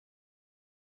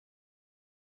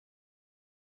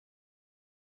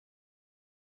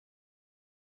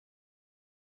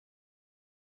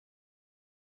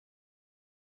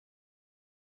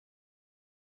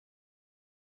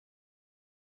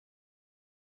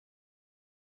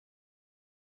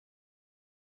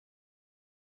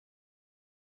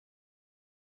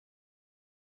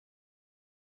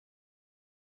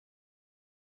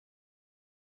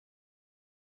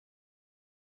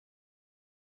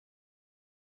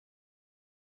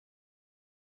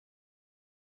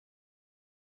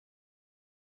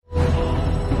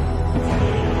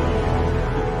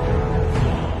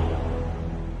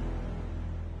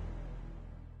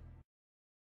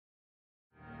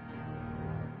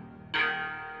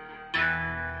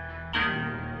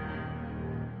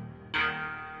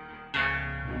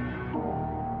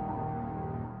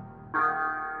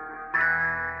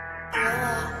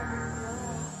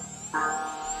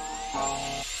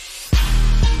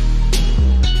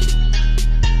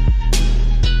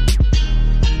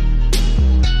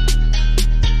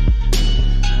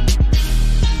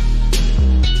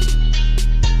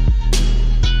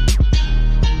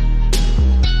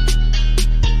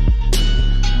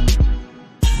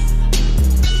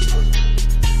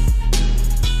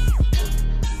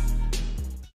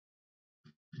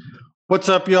What's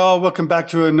up, y'all? Welcome back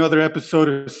to another episode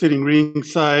of Sitting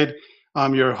Ringside.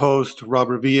 I'm your host, Rob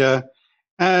Revilla,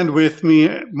 and with me,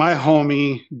 my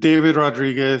homie, David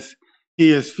Rodriguez.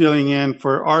 He is filling in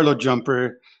for Arlo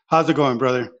Jumper. How's it going,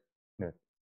 brother?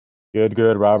 Good,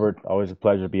 good, Robert. Always a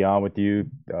pleasure to be on with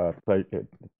you. Shout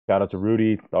out to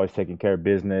Rudy, always taking care of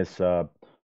business.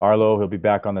 Arlo, he'll be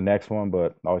back on the next one,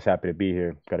 but always happy to be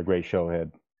here. Got a great show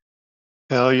ahead.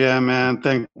 Hell yeah, man.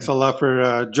 Thanks a lot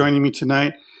for joining me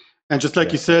tonight. And just like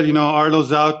Yeah, you said,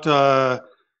 Arlo's out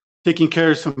taking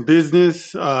care of some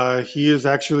business. He is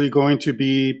actually going to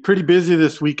be pretty busy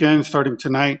this weekend, starting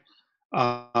tonight.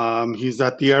 He's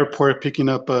at the airport picking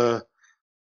up a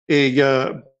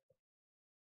a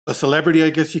celebrity, I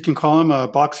guess you can call him, a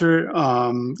boxer.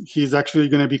 He's actually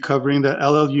going to be covering the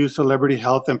LLU Celebrity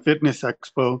Health and Fitness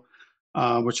Expo,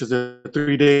 which is a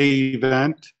 3-day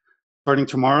event starting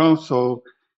tomorrow. So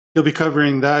he'll be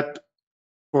covering that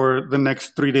for the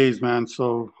next 3 days, man.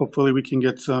 So hopefully we can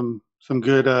get some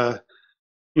good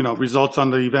results on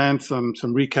the event, some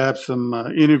recaps, some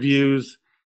interviews.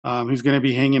 He's going to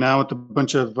be hanging out with a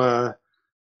bunch of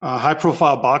high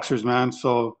profile boxers, man.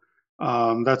 So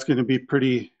that's going to be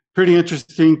pretty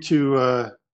interesting to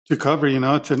cover.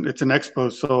 It's an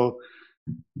expo. So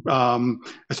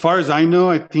as far as I know,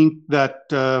 I think that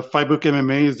Fightbook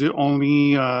MMA is the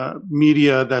only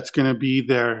media that's going to be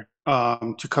there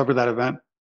to cover that event.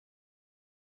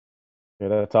 yeah,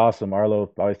 that's awesome.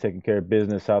 Arlo always taking care of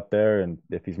business out there, and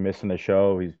if he's missing a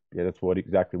show, that's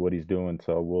exactly what he's doing.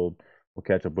 So we'll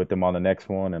catch up with him on the next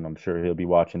one, and I'm sure he'll be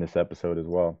watching this episode as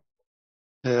well.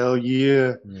 Hell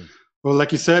yeah. Mm. Well,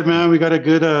 like you said, man, we got a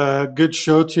good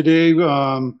show today.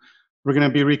 We're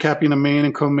gonna be recapping the main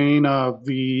and co-main of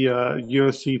the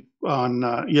UFC on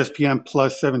ESPN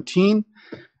Plus 17.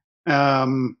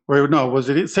 Or no, was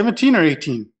it 17 or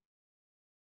 18?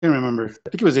 Can't remember. I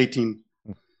think it was 18.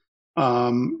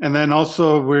 And then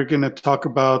also we're gonna talk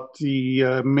about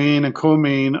the main and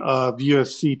co-main of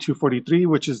UFC 243,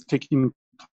 which is taking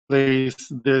place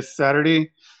this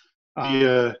Saturday.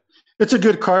 It's a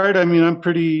good card. I mean, I'm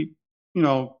pretty,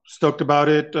 stoked about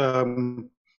it.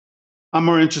 I'm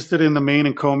more interested in the main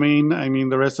and co-main. I mean,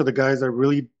 the rest of the guys I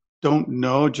really don't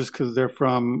know just because they're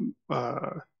from,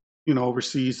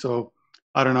 overseas. So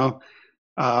I don't know.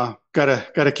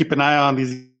 Gotta keep an eye on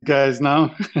these guys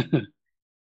now.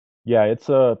 Yeah,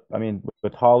 I mean,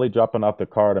 with Holly dropping off the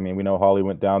card, I mean, we know Holly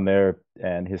went down there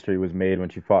and history was made when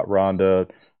she fought Ronda.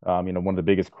 One of the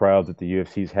biggest crowds that the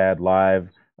UFC's had live.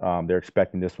 They're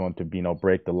expecting this one to,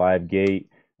 break the live gate,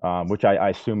 which I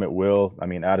assume it will. I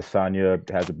mean, Adesanya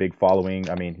has a big following.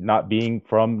 I mean, not being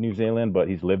from New Zealand, but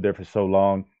he's lived there for so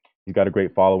long. He's got a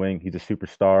great following. He's a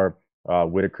superstar.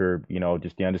 Whitaker,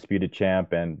 just the undisputed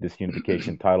champ, and this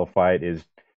unification title fight is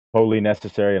totally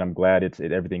necessary, and I'm glad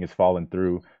everything is falling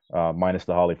through, minus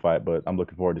the Holly fight. But I'm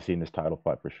looking forward to seeing this title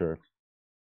fight for sure.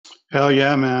 Hell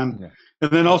yeah, man. Yeah.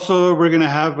 And then also we're gonna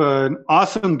have an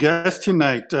awesome guest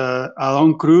tonight,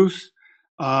 Alon Cruz,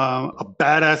 a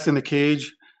badass in the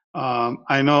cage.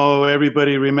 I know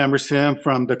everybody remembers him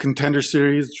from the Contender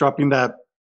Series, dropping that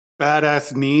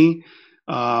badass knee.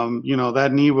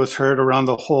 That knee was heard around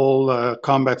the whole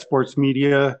combat sports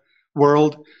media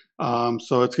world.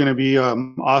 So it's going to be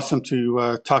awesome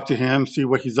to talk to him, see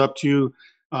what he's up to,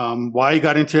 why he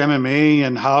got into MMA,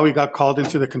 and how he got called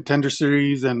into the Contender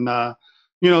Series, and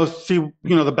see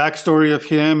the backstory of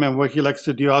him and what he likes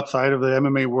to do outside of the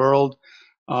MMA world,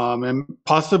 and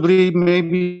possibly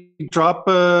maybe drop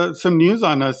some news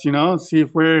on us. See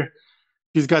if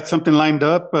he's got something lined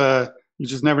up. You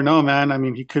just never know, man. I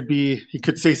mean, he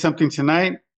could say something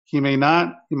tonight. He may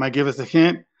not. He might give us a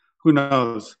hint. Who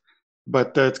knows?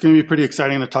 But it's going to be pretty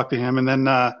exciting to talk to him. And then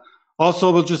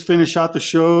also we'll just finish out the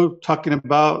show talking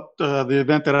about the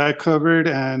event that I covered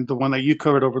and the one that you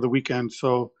covered over the weekend.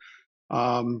 So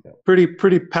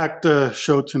pretty packed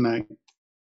show tonight.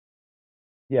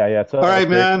 Yeah. All right, It's great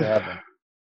man. to have.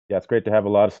 Yeah, it's great to have a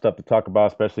lot of stuff to talk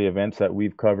about, especially events that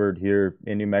we've covered here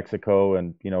in New Mexico,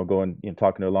 and going,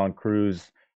 talking to Alon Cruz,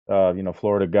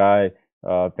 Florida guy,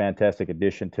 fantastic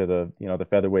addition to the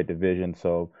featherweight division.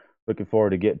 So looking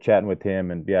forward to chatting with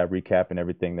him, and yeah, recapping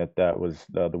everything that was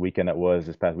the weekend that was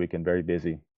this past weekend. Very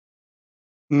busy.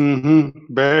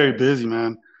 Very busy,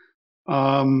 man.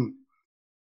 Um,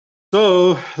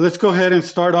 so let's go ahead and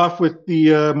start off with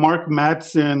the Mark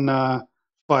Madsen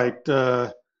fight.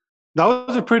 That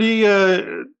was a pretty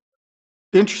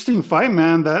interesting fight,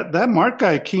 man. That Mark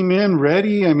guy came in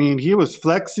ready. I mean, he was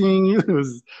flexing. He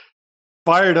was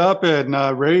fired up and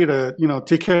ready to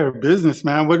take care of business,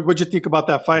 man. What'd you think about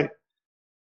that fight?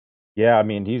 Yeah, I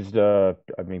mean, I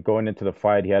mean, going into the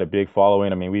fight, he had a big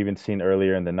following. I mean, we even seen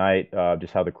earlier in the night,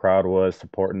 just how the crowd was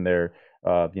supporting their,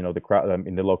 the crowd, I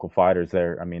mean, the local fighters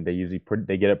there. I mean,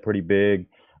 they get it pretty big,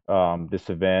 this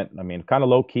event. I mean, kind of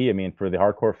low key. I mean, for the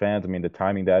hardcore fans, I mean, the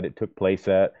timing that it took place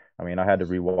at, I mean, I had to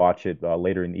rewatch it,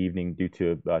 later in the evening due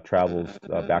to, travels,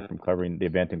 back from covering the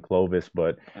event in Clovis.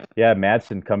 But yeah,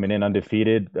 Madsen coming in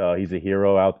undefeated. He's a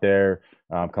hero out there,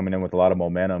 coming in with a lot of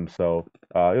momentum. So,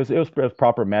 it was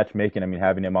proper matchmaking. I mean,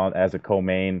 having him on as a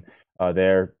co-main,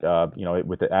 there,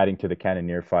 with adding to the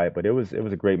Cannonier fight. But it was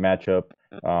a great matchup.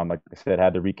 Like I said,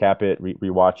 had to recap it,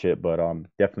 rewatch it, but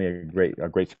definitely a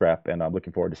great scrap, and I'm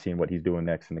looking forward to seeing what he's doing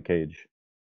next in the cage.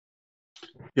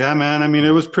 Yeah, man. I mean, it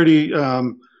was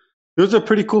a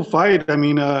pretty cool fight. I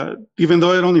mean, even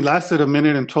though it only lasted a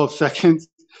minute and 12 seconds,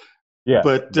 Yeah,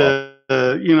 but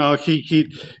well,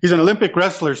 he's an Olympic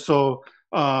wrestler, so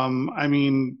I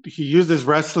mean, he used his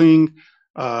wrestling.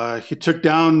 He took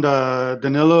down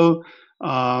Danilo.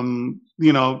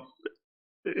 You know,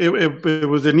 it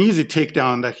was an easy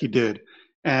takedown that he did,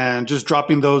 and just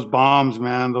dropping those bombs,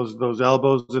 man, those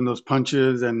elbows and those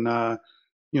punches, and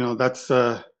that's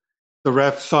the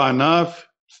ref saw enough,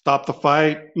 stopped the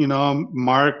fight.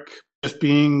 Mark, just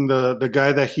being the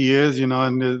guy that he is, in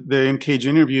the in cage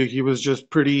interview, he was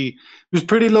pretty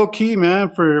low key,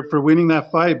 man, for winning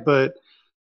that fight. But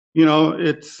you know,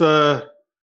 it's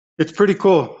pretty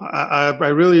cool. I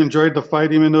really enjoyed the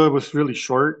fight, even though it was really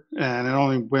short and it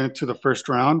only went to the first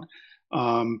round.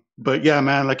 But yeah,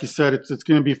 man, like you said, it's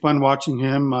going to be fun watching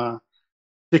him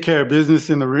take care of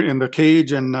business in the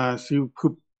cage and see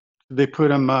who they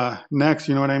put him next.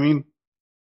 You know what I mean?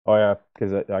 oh yeah,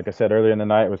 because like I said earlier in the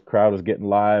night, was crowd was getting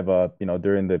live.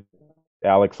 During the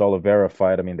Alex Oliveira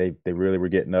fight, I mean, they really were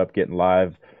getting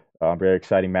live. Very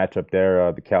exciting matchup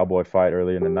there. The Cowboy fight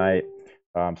earlier in the night.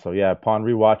 So yeah, upon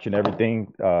rewatching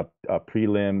everything,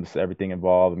 prelims, everything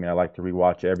involved. I mean, I like to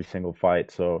rewatch every single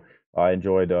fight. So I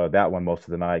enjoyed, that one most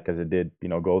of the night because it did,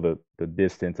 go the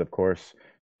distance, of course.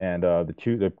 And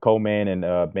the co-main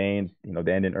and, main,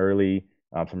 they ended early.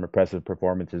 Some impressive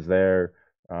performances there.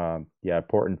 Yeah,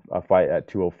 important, fight at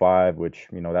 205, which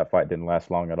that fight didn't last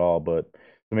long at all, but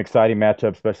some exciting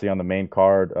matchups, especially on the main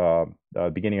card.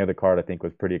 Beginning of the card, I think,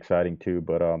 was pretty exciting too.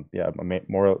 But yeah,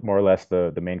 more or less,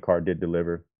 the main card did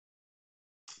deliver.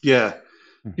 Yeah.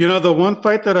 The one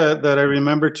fight that I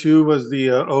remember too was the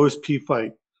OSP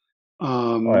fight.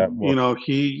 Oh yeah, well,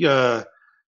 He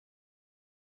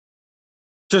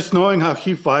just knowing how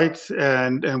he fights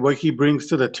and what he brings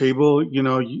to the table.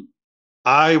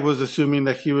 I was assuming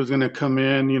that he was going to come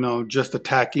in, just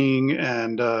attacking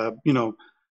and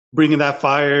bringing that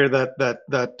fire,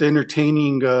 that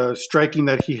entertaining striking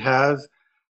that he has.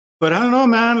 But I don't know,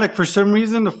 man. Like for some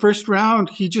reason, the first round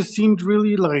he just seemed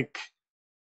really like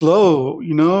slow.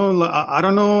 I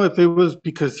don't know if it was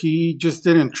because he just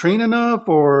didn't train enough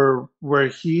or where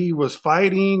he was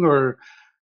fighting, or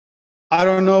I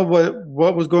don't know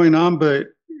what was going on, but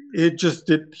he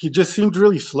just seemed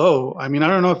really slow. I mean, I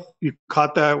don't know if you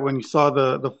caught that when you saw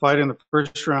the fight in the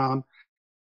first round.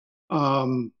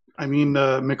 I mean,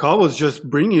 McCall was just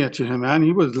bringing it to him, man.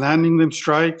 He was landing them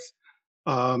strikes.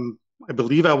 I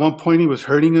believe at one point he was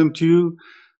hurting him too.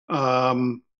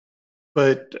 Um,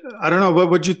 but I don't know. What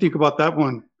would you think about that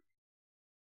one?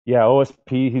 yeah,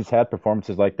 OSP, he's had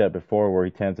performances like that before where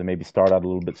he tends to maybe start out a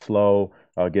little bit slow,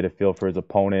 get a feel for his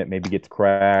opponent, maybe gets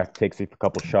cracked, takes a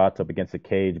couple shots up against the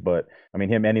cage. But I mean,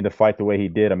 him ending the fight the way he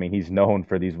did, I mean, he's known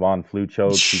for these Von Flue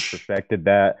chokes. He's perfected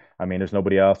that. I mean, there's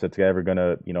nobody else that's ever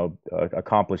gonna,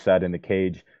 accomplish that in the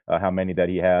cage. How many that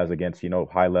he has against,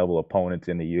 high level opponents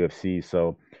in the UFC.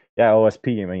 So yeah,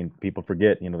 OSP. I mean, people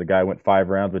forget, the guy went 5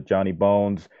 rounds with Johnny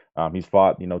Bones. He's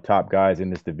fought, top guys in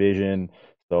this division.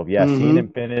 So yeah, seeing him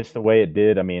Mm-hmm. finish the way it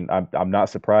did, I mean, I'm not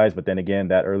surprised. But then again,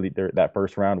 that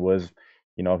first round was,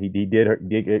 he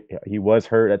was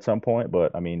hurt at some point.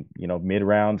 But I mean, mid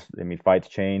rounds, I mean, fights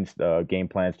change, game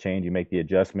plans change, you make the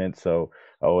adjustments. So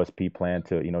OSP planned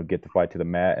to, get the fight to the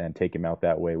mat and take him out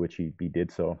that way, which he did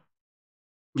so.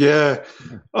 Yeah.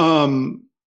 Um,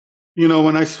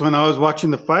 when I was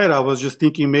watching the fight, I was just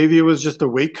thinking maybe it was just a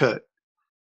weight cut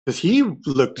because he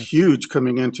looked huge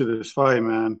coming into this fight,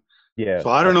 man. Yeah, So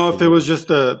I don't know if it was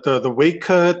absolutely. just the weight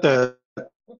cut that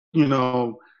you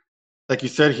know, like you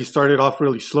said, he started off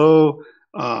really slow.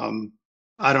 Um,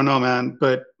 I don't know, man,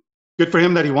 but good for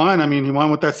him that he won. I mean, he won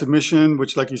with that submission,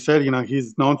 which, like you said,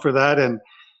 he's known for that and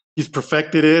he's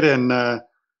perfected it. And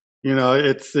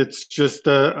it's just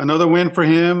another win for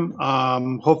him.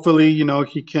 Hopefully,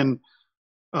 he can.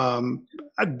 Um,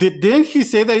 didn't he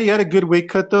say that he had a good weight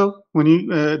cut though when he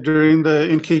during the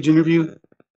in cage interview?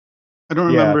 I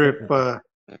don't Yeah, I remember think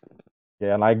if.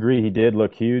 Yeah, and I agree. He did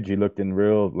look huge. He looked in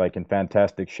real, like in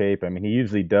fantastic shape. I mean, he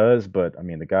usually does, but I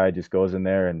mean, the guy just goes in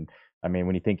there, and I mean,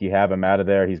 when you think you have him out of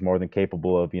there, he's more than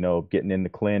capable of, getting in the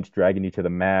clinch, dragging you to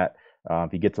the mat.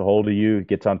 If he gets a hold of you,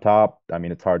 gets on top. I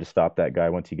mean, it's hard to stop that guy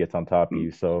once he gets on top of you.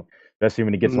 So, especially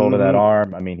when he gets hold of that Hmm.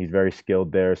 arm, I mean, he's very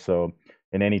skilled there. So,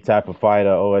 in any type of fight,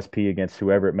 OSP against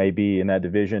whoever it may be in that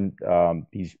division,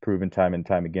 he's proven time and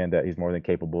time again that he's more than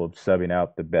capable of subbing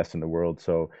out the best in the world.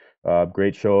 So.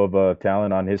 Great show of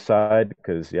talent on his side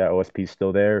because yeah, OSP's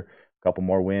still there. A couple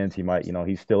more wins, he might,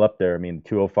 he's still up there. I mean,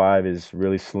 205 is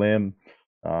really slim.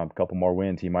 A couple more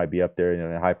wins, he might be up there in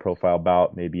a high-profile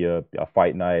bout, maybe a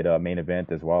fight night main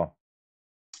event as well.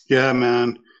 Yeah,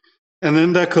 man. And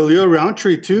then that Khalil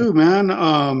Roundtree too, man.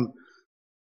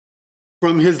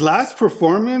 From his last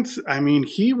performance, I mean,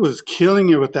 he was killing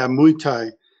it with that Muay Thai.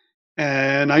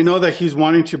 And I know that he's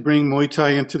wanting to bring Muay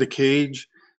Thai into the cage.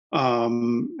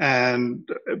 And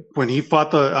when he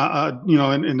fought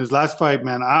in his last fight,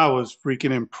 man, I was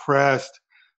freaking impressed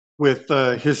with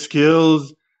his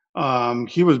skills.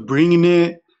 He was bringing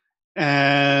it.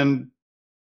 And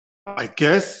I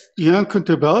guess,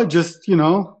 Kuntabella just,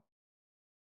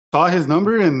 saw his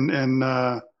number and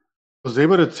was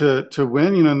able to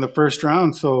win, in the first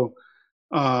round. So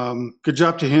good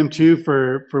job to him too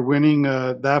for winning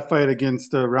that fight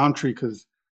against Roundtree because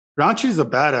Roundtree's a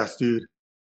badass dude.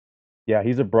 Yeah,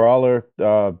 he's a brawler.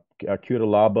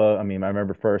 Cutelaba. I mean, I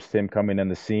remember first him coming in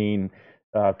the scene,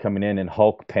 coming in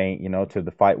Hulk paint, to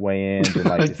the fight weigh-ins, and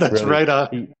like just That's really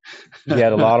right. he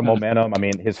had a lot of momentum. I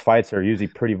mean, his fights are usually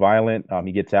pretty violent.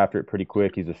 He gets after it pretty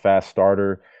quick. He's a fast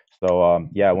starter. So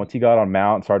yeah, once he got on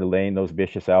mount and started laying those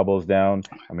vicious elbows down,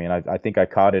 I mean, I think I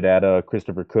caught it at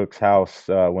Christopher Cook's house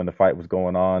when the fight was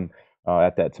going on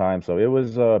at that time. So it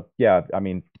was yeah, I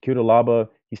mean, Cutelaba,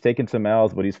 he's taken some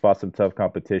L's, but he's fought some tough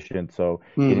competition. So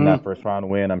getting that Hmm. first round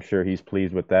win, I'm sure he's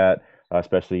pleased with that.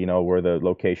 Especially where the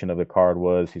location of the card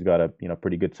was. He's got a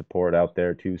pretty good support out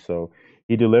there too. So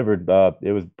he delivered.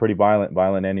 It was pretty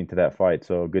violent ending to that fight.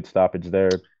 So good stoppage there.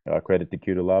 Credit to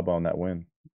Cutelaba on that win.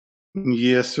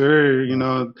 Yes, sir.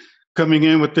 Yeah. Coming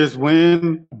in with this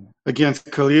win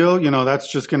against Khalil,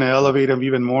 that's just going to elevate him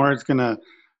even more. It's going to,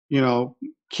 you know,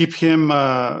 keep him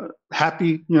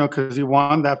happy, because he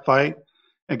won that fight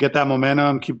and get that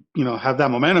momentum, have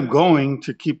that momentum going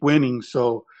to keep winning.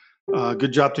 So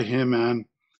good job to him, man.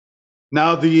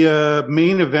 Now the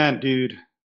main event, dude.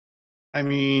 I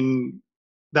mean,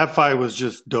 that fight was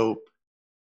just dope.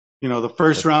 The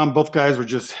first That's round, both guys were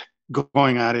just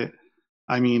going at it.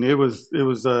 I mean, it was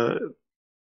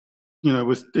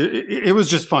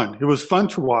just fun. It was fun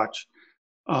to watch.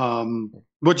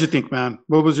 What'd you think, man?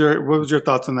 What was your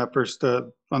thoughts on that first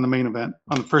on the main event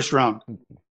on the first round?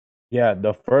 Yeah,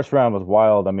 the first round was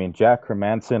wild. I mean, Jack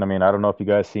Hermanson. I mean, I don't know if you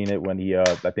guys seen it when he.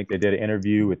 I think they did an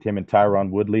interview with him and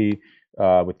Tyron Woodley,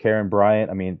 with Karen Bryant.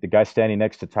 I mean, the guy standing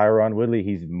next to Tyron Woodley,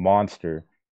 he's monster.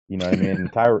 You know what I mean?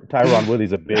 Tyron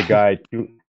Woodley's a big guy,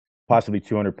 possibly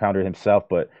 200 pounder himself,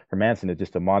 but Hermanson is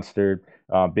just a monster.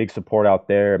 Big support out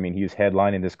there. I mean, he was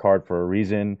headlining this card for a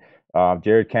reason.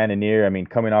 Jared Cannonier, I mean,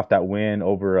 coming off that win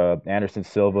over Anderson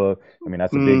Silva, I mean,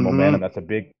 that's a big momentum. Hmm. That's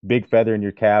a big feather in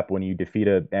your cap when you defeat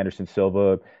a Anderson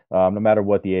Silva, no matter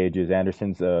what the age is.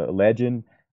 Anderson's a legend.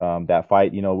 That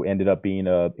fight, ended up being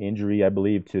a injury, I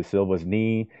believe, to Silva's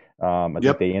knee. I think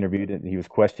Yep. they interviewed it and he was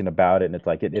questioned about it, and it's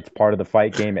like it's part of the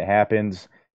fight game. It happens.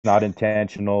 It's not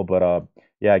intentional, but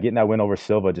yeah, getting that win over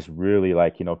Silva just really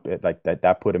like like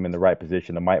that put him in the right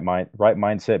position, the right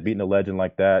mindset, beating a legend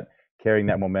like that, carrying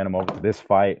that momentum over to this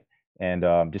fight, and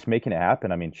just making it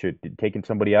happen. I mean, taking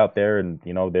somebody out there and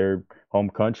their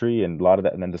home country and a lot of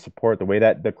that, and then the support, the way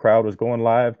that the crowd was going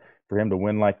live for him to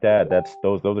win like that. That's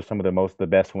those are some of the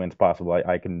best wins possible.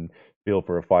 I can feel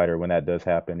for a fighter when that does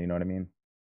happen. You know what I mean?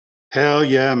 Hell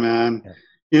yeah, man.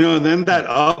 Yeah. Then that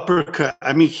uppercut.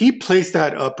 I mean, he placed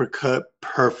that uppercut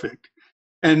perfect.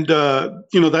 And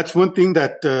that's one thing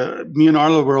that me and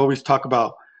Arlo will always talk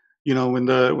about.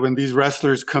 When these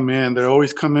wrestlers come in, they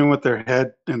always come in with their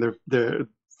head and their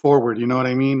forward. You know what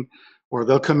I mean? Or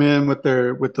they'll come in with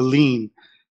the lean,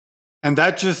 and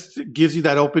that just gives you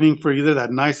that opening for either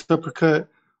that nice uppercut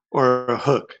or a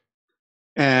hook.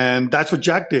 And that's what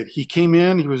Jack did. He came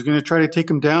in. He was going to try to take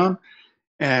him down,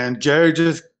 and Jerry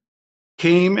just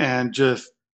came and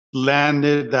just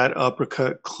landed that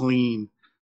uppercut clean.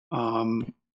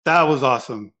 Um, that was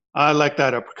awesome. I like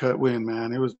that uppercut win,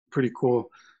 man. It was pretty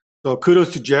cool. So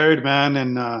kudos to Jared, man.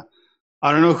 And I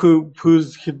don't know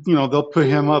who's they'll put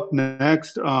him up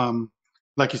next.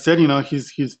 Like you said,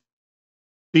 he's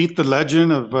beat the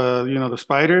legend of the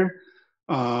Spider.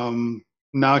 Um,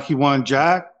 Now he won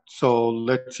Jack. So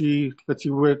let's see what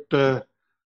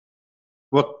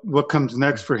what comes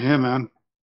next for him, man?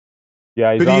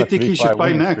 Yeah, Who he's do on you a think he should three-fight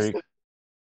fight winning next? streak.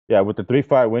 Yeah, with the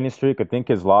three-fight winning streak, I think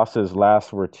his losses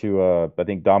last were to I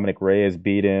think Dominic Reyes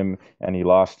beat him, and he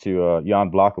lost to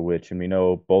Jan Blachowicz, and we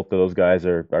know both of those guys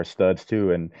are studs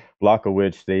too. And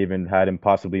Blachowicz, they even had him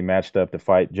possibly matched up to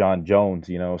fight John Jones,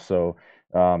 so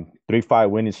three-fight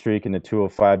winning streak in the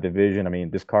 205 division. I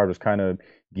mean, this card was kind of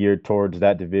geared towards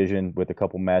that division with a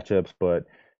couple matchups, but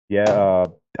yeah,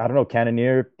 I don't know,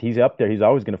 Cannonier, he's up there. He's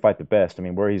always going to fight the best. I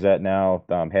mean, where he's at now,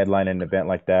 headlining an event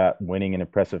like that, winning in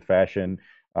impressive fashion.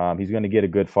 He's going to get a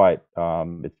good fight.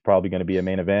 It's probably going to be a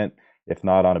main event, if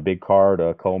not on a big card,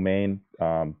 a co-main.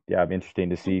 Yeah, I'm interested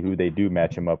to see who they do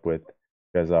match him up with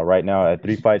because right now at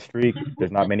three-fight streak,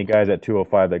 there's not many guys at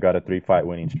 205 that got a three-fight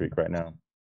winning streak right now.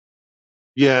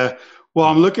 Yeah. Well,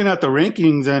 I'm looking at the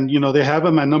rankings, and they have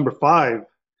him at number 5. Yeah,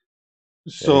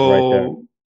 he's right there. So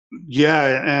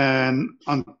yeah, and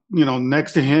on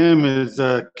next to him is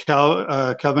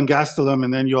Kelvin Gastelum,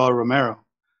 and then Yoel Romero.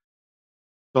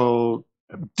 So,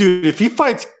 dude, if he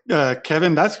fights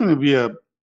Kevin, that's going to be a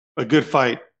good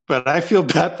fight. But I feel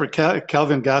bad for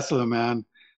Kelvin Gastelum, man, Well,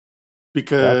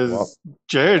 because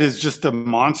Jared is just a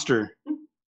monster.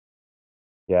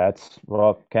 yeah,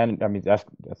 I mean, that's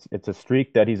it's a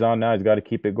streak that he's on now. He's got to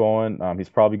keep it going. He's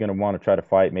probably going to want to try to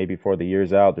fight maybe before the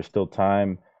year's out. There's still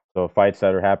time. So fights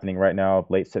that are happening right now,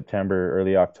 late September,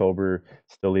 early October,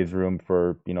 still leaves room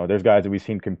for, there's guys that we've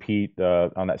seen compete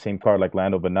on that same card, like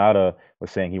Lando Venata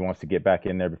was saying he wants to get back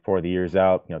in there before the year's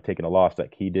out, taking a loss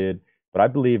like he did. But I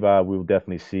believe we will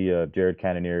definitely see Jared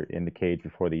Cannonier in the cage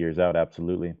before the year's out.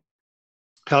 Absolutely.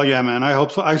 Hell yeah, man! I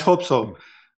hope so. I hope so,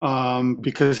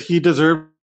 because he deserves.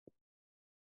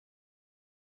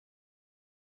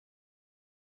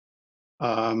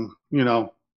 You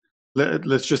know,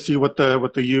 let's just see what the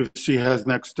UFC has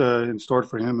next in store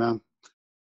for him, man.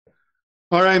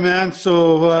 All right, man.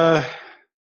 So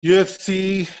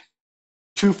UFC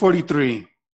 243.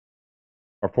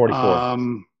 Or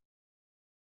 44.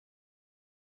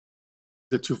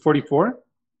 The 244.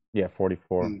 Yeah,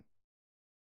 44.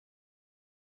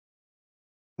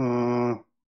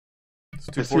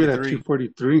 It's I see it at 243.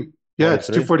 243. Yeah, it's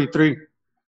 243.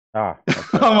 Okay.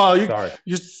 Come on, Sorry.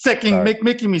 you're Sorry.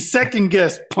 making me second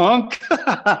guess, punk.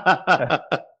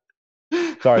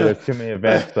 Sorry, there's too many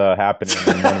events happening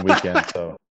in one weekend.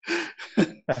 So,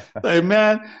 Like,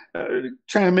 man,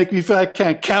 trying to make me feel I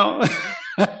can't count.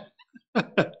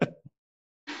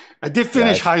 I did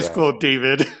finish high school,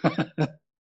 David.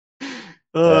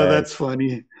 Oh, that's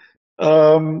funny.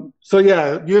 So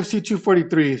yeah, UFC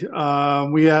 243.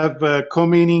 We have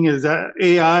co-maining is that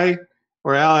AI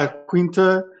or Al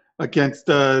Quinta against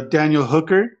Daniel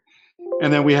Hooker,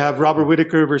 and then we have Robert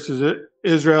Whitaker versus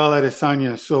Israel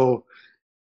Adesanya. So,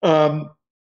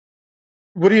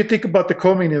 what do you think about the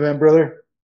co-main event, brother?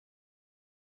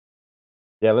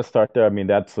 Yeah, let's start there. I mean,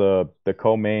 that's the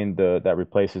co-main that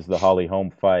replaces the Holly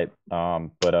Holm fight.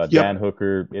 But Dan Yep.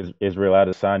 Hooker, Israel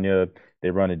Adesanya,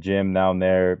 they run a gym down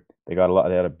there. They got a lot.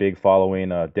 They had a big following.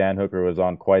 Dan Hooker was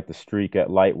on quite the streak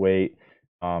at lightweight.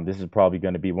 This is probably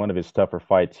going to be one of his tougher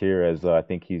fights here, as I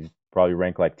think he's probably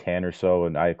ranked like 10 or so,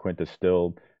 and Iaquinta's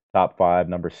still top 5,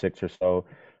 number 6 or so.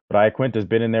 But Iaquinta's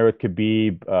been in there with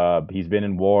Khabib. He's been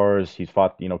in wars. He's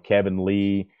fought, Kevin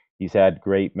Lee. He's had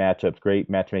great matchups, great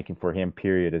matchmaking for him.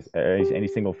 Period. Any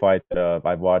single fight that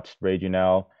I've watched, Raging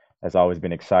Al has always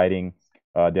been exciting.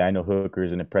 Daniel Hooker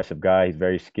is an impressive guy. He's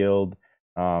very skilled.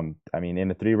 I mean,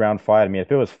 in a 3-round fight, I mean,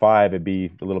 if it was 5, it'd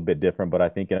be a little bit different. But I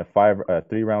think in a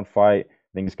 3-round fight,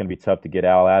 I think it's going to be tough to get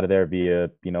Al out of there via,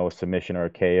 a submission or a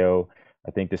KO.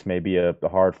 I think this may be a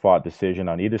hard-fought decision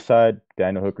on either side.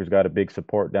 Daniel Hooker's got a big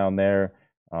support down there.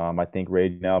 I think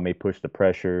Raging Al may push the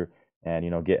pressure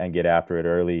and get after it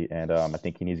early. And I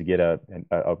think he needs to get a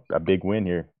big win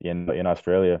here in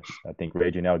Australia. I think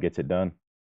Raging Al gets it done.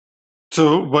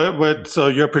 So so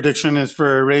your prediction is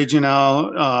for Raging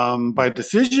Al by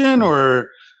decision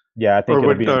Yeah, I think or it'll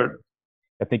what? be.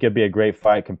 I think it'll be a great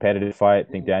fight, competitive fight.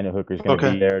 I think Daniel Hooker's going to be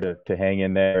Okay. there to hang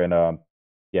in there, and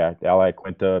yeah, Ally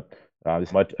Quinta,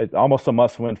 it's almost a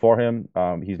must win for him.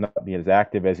 He's not as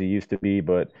active as he used to be,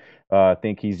 but I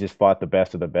think he's just fought the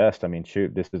best of the best. I mean,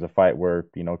 shoot, this is a fight where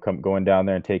going down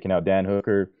there and taking out Dan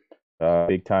Hooker,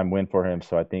 big time win for him.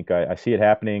 So I think I see it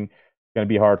happening. It's going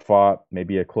to be hard fought,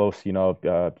 maybe a close,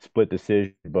 split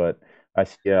decision, but I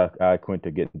see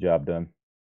Quinta getting the job done.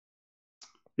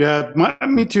 Yeah,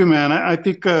 me too, man. I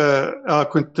think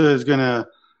Quinta is gonna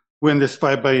win this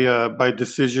fight by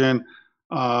decision,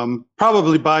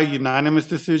 probably by unanimous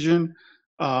decision.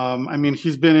 I mean,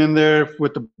 he's been in there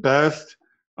with the best.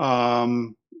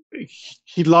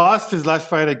 He lost his last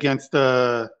fight against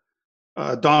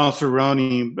Donald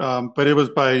Cerrone, but it was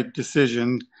by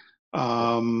decision.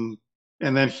 Um,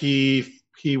 and then he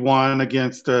won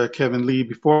against Kevin Lee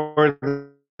before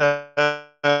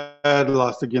that,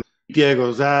 lost against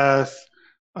Diego's ass.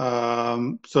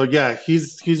 So yeah,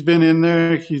 he's been in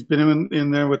there. He's been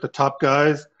in there with the top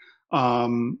guys,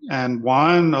 and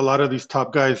won a lot of these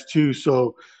top guys too.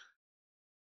 So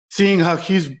seeing how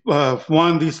he's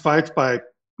won these fights by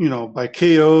by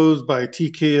KOs, by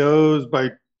TKOs,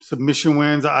 by submission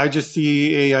wins, I just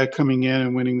see AI coming in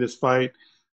and winning this fight.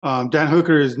 Dan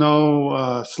Hooker is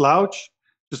no slouch,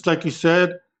 just like you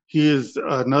said. He is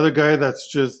another guy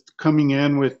that's just coming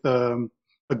in with a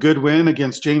good win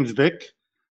against James Vick.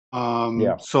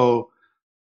 Yeah. So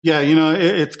yeah,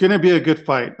 it's going to be a good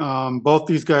fight. Both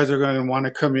these guys are going to want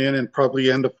to come in and probably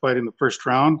end the fight in the first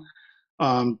round,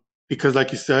 um, because,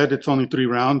 like you said, it's only 3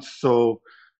 rounds. So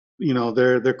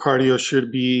their cardio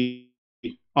should be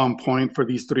on point for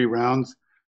these 3 rounds.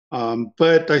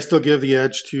 But I still give the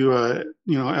edge to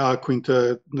Al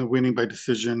Quinta winning by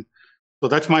decision. So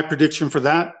that's my prediction for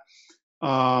that.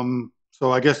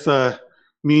 So I guess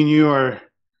me and you are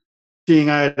seeing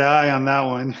eye to eye on that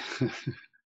one.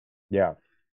 Yeah.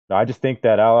 No, I just think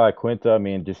that Ally Quinta, I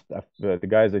mean, just the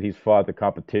guys that he's fought, the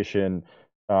competition,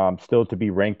 still to be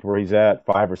ranked where he's at,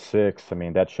 5 or 6. I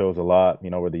mean, that shows a lot,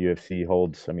 where the UFC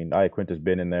holds. I mean, Ally Quinta's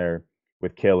been in there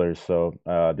with killers, so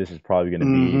this is probably going to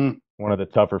be Hmm. one of the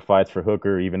tougher fights for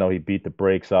Hooker, even though he beat the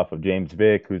brakes off of James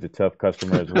Vick, who's a tough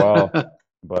customer as well.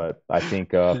 But I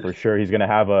think for sure he's going to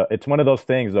have a. It's one of those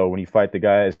things though when you fight the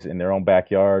guys in their own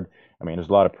backyard. I mean, there's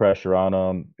a lot of pressure on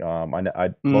them. I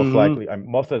most Hmm. likely,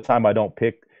 most of the time, I don't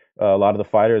pick a lot of the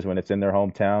fighters when it's in their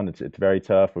hometown. It's very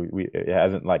tough. It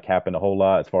hasn't like happened a whole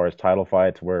lot as far as title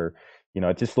fights where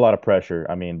it's just a lot of pressure.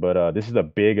 I mean, but this is a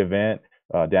big event.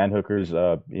 Dan Hooker's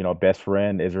best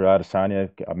friend Israel Adesanya,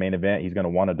 a main event. He's going to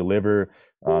want to deliver.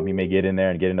 He may get in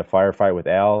there and get in a firefight with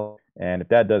Al. And if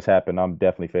that does happen, I'm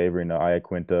definitely favoring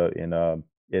Iaquinta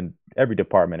in every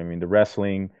department. I mean, the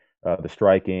wrestling, the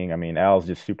striking. I mean, Al's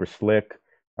just super slick.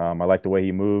 I like the way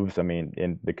he moves. I mean,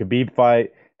 in the Khabib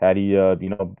fight, had he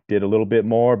did a little bit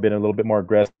more, been a little bit more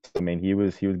aggressive. I mean, he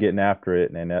was getting after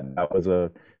it, and that was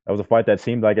a fight that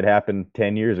seemed like it happened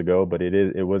 10 years ago, but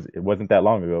it wasn't that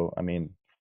long ago. I mean,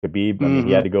 Khabib, I mean,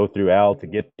 he had Hmm. to go through Al to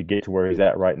get to where he's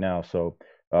at right now. So,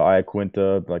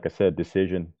 Iaquinta, like I said,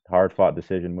 decision, hard fought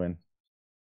decision win.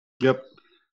 Yep.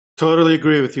 Totally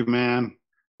agree with you, man.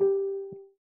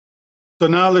 So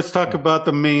now let's talk about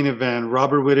the main event: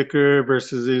 Robert Whitaker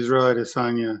versus Israel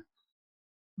Adesanya.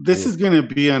 This Ooh, is going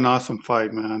to be an awesome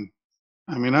fight, man.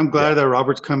 I mean, I'm glad yeah, that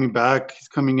Robert's coming back. He's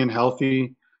coming in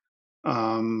healthy.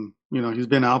 He's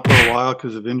been out for a while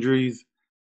because of injuries,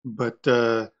 but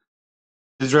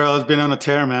Israel has been on a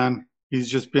tear, man. He's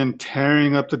just been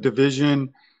tearing up the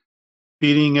division,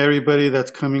 beating everybody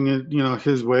that's coming in,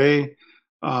 his way. yep.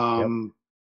 Um,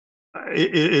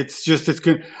 it's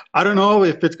good. I don't know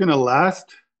if it's going to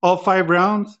last all 5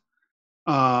 rounds.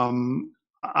 I'm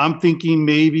thinking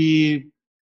maybe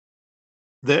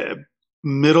the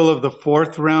middle of the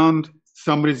fourth round,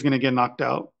 somebody's going to get knocked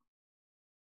out.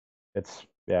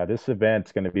 Yeah, this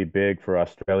event's going to be big for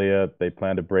Australia. They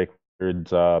plan to break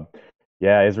records.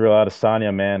 Yeah, Israel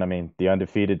Adesanya, man. I mean, the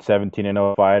undefeated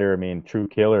 17-0 fighter. I mean, true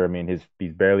killer. I mean,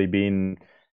 he's barely being,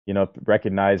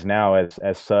 recognized now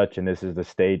as such, and this is the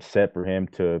stage set for him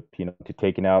to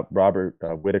taking out Robert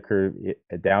Whitaker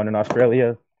down in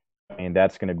Australia. I mean,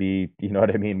 that's going to be, you know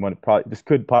what I mean. This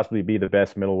could possibly be the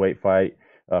best middleweight fight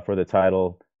for the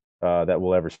title that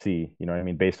we'll ever see. You know what I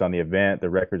mean? Based on the event, the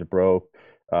records broke.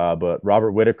 But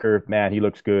Robert Whitaker, man, he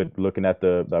looks good. Looking at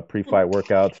the pre-fight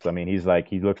workouts, I mean,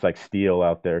 he looks like steel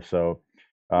out there. So,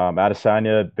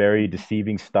 Adesanya, very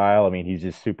deceiving style. I mean, he's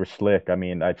just super slick. I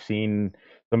mean, I've seen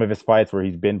some of his fights where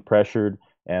he's been pressured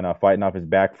and fighting off his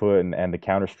back foot and the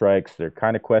counter strikes. They're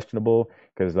kind of questionable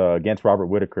because against Robert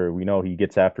Whitaker, we know he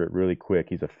gets after it really quick.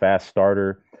 He's a fast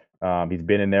starter. He's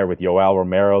been in there with Yoel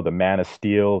Romero, the Man of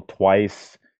Steel,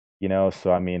 twice.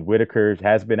 So I mean, Whitaker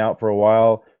has been out for a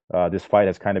while. This fight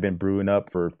has kind of been brewing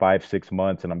up for 5, 6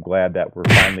 months, and I'm glad that we're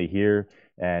finally here.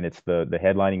 And it's the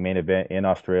headlining main event in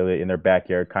Australia in their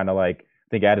backyard, kind of like I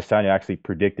think Adesanya actually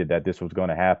predicted that this was going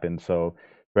to happen. So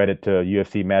credit to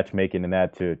UFC matchmaking and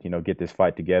that to get this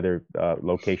fight together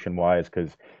location wise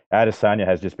because Adesanya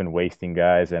has just been wasting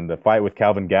guys, and the fight with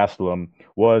Calvin Gastelum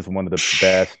was one of the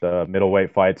best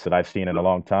middleweight fights that I've seen in a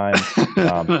long time.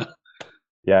 Um,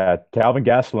 yeah, Calvin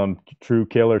Gastelum, true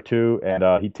killer too, and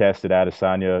he tested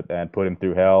Adesanya and put him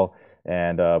through hell.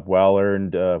 And well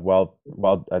earned, well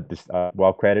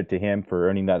credit to him for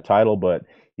earning that title, but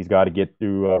he's got to get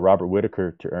through Robert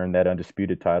Whitaker to earn that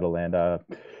undisputed title. And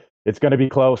It's going to be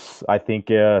close. I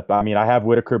think. I mean, I have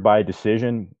Whitaker by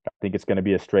decision. I think it's going to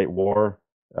be a straight war.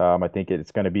 I think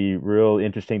it's going to be real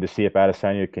interesting to see if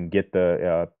Adesanya can get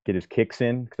his kicks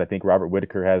in, because I think Robert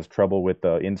Whitaker has trouble with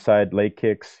the inside leg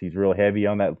kicks. He's real heavy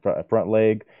on that front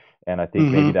leg, and I think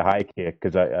maybe Mm-hmm. the high kick,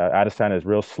 because Adesanya is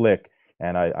real slick.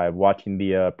 And I'm watching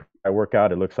the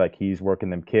workout. It looks like he's working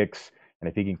them kicks, and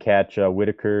if he can catch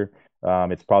Whitaker,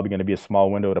 it's probably going to be a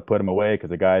small window to put him away because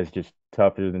the guy's just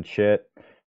tougher than shit.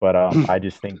 But I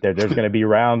just think there's going to be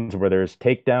rounds where there's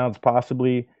takedowns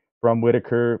possibly from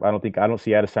Whitaker. I don't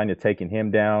see Adesanya taking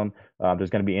him down. There's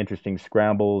going to be interesting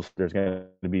scrambles. There's going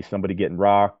to be somebody getting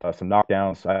rocked, some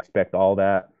knockdowns. I expect all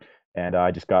that. And I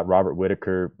just got Robert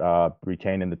Whitaker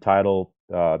retaining the title.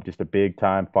 Just a big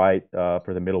time fight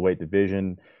for the middleweight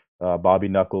division. Bobby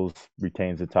Knuckles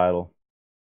retains the title.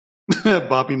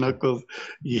 Bobby Knuckles.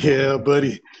 Yeah,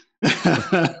 buddy.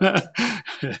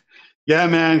 Yeah,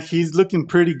 man, he's looking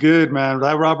pretty good, man.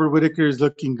 That Robert Whitaker is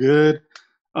looking good.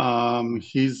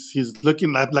 He's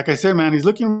looking like I said, man, he's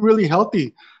looking really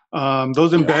healthy.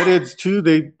 Those embeddeds too,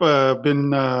 they've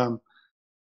been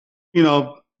you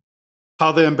know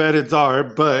how the embeddeds are,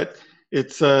 but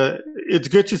it's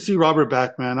good to see Robert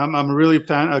back, man. I'm a really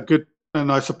fan, a good,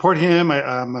 and I support him.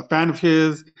 I'm a fan of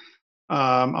his.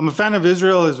 I'm a fan of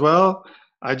Israel as well.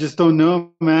 I just don't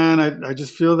know, man. I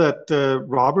just feel that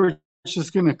Robert's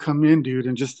just gonna come in, dude,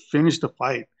 and just finish the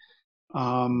fight.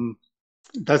 Um,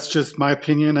 that's just my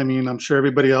opinion. I mean, I'm sure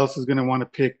everybody else is gonna want to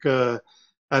pick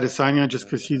Adesanya just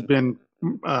because he's been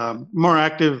more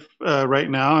active right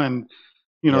now, and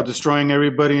Yep. destroying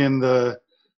everybody in the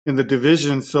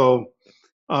division. So,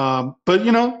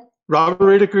 but Robert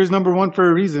Whitaker is number one for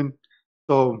a reason.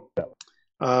 So Yep.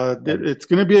 And it's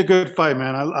going to be a good fight,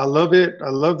 man. I love it. I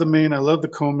love the main. I love the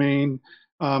co-main.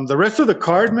 The rest of the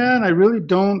card, man, I really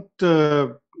don't.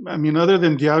 I mean, other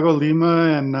than Diago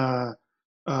Lima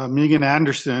and Megan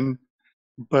Anderson,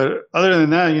 but other than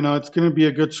that, it's going to be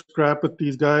a good scrap with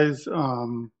these guys. They're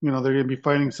going to be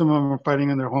fighting. Some of them are fighting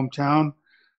in their hometown,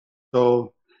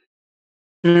 so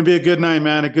it's going to be a good night,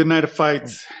 man. A good night of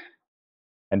fights.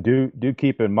 And do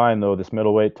keep in mind though, this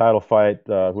middleweight title fight,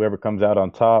 whoever comes out on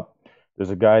top, there's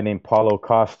a guy named Paulo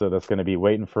Costa that's going to be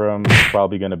waiting for him. He's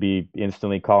probably going to be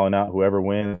instantly calling out whoever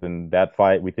wins. And that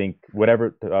fight, we think,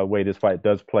 whatever way this fight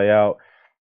does play out,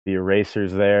 the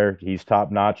eraser's there. He's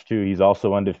top notch too. He's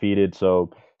also undefeated.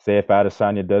 So say if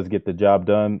Adesanya does get the job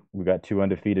done, we got two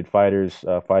undefeated fighters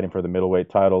fighting for the middleweight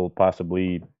title,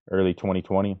 possibly early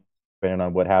 2020, depending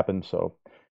on what happens. So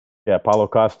yeah, Paulo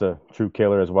Costa, true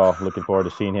killer as well. Looking forward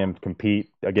to seeing him compete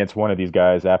against one of these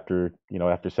guys after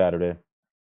Saturday.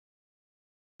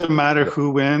 Doesn't matter Yep.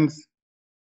 who wins.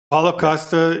 Paulo Yep.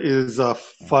 Costa is a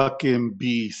fucking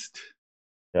beast.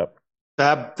 Yep.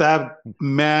 That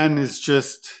man is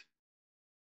just,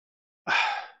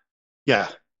 yeah.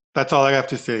 That's all I have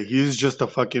to say. He's just a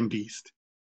fucking beast,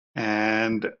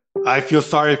 and I feel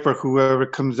sorry for whoever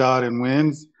comes out and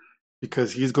wins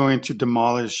because he's going to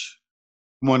demolish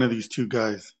one of these two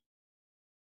guys.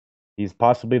 He's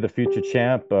possibly the future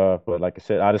champ, but like I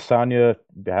said, Adesanya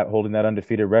holding that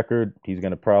undefeated record, he's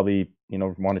going to probably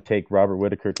want to take Robert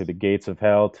Whitaker to the gates of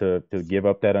hell to give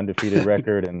up that undefeated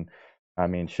record. And I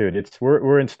mean, shoot,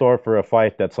 we're in store for a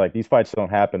fight that's like, these fights don't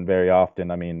happen very often.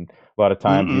 I mean, a lot of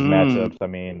times these Mm-mm.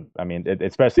 matchups.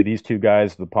 Especially these two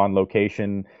guys, the pawn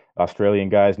location, Australian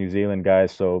guys, New Zealand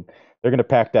guys. So they're going to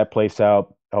pack that place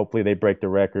out. Hopefully they break the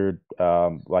record.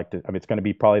 It's going to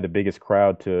be probably the biggest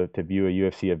crowd to view a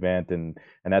UFC event, and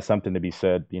that's something to be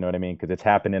said. You know what I mean? Because it's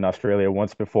happened in Australia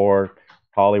once before.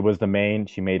 Holly was the main.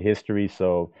 She made history,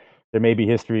 so there may be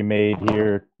history made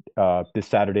here this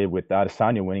Saturday with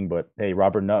Adesanya winning. But hey,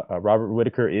 Robert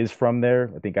Whitaker is from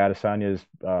there. I think Adesanya is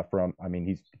from. I mean,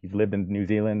 he's lived in New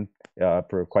Zealand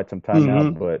for quite some time now,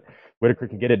 Mm-hmm. but Whitaker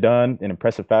can get it done in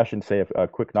impressive fashion. Say a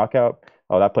quick knockout.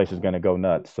 Oh, that place is going to go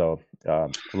nuts. So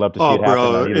love to see Oh, it happen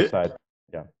bro, on either side.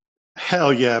 Yeah.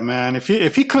 hell yeah, man! If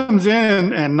he comes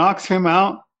in and knocks him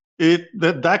out,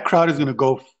 that crowd is gonna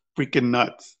go freaking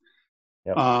nuts.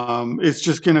 Yep. It's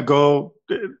just gonna go,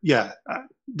 yeah.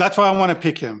 That's why I want to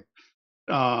pick him.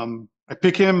 I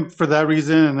pick him for that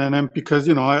reason, and then because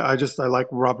I like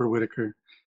Robert Whitaker,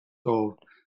 so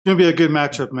it's gonna be a good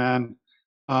matchup, man.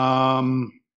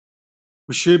 Um,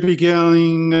 we should be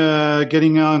getting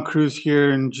on Cruz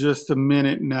here in just a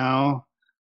minute now.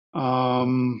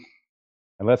 Um,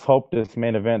 And let's hope this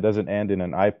main event doesn't end in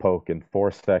an eye poke in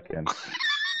 4 seconds.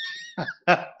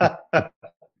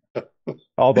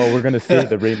 Although we're going to see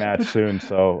the rematch soon,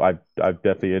 so I'm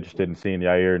definitely interested in seeing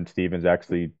Yair and Stevens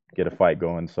actually get a fight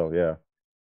going. So yeah.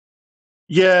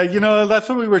 Yeah, that's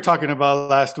what we were talking about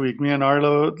last week. Me and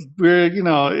Arlo,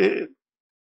 it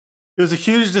was a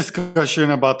huge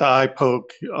discussion about the eye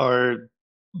poke or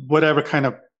whatever kind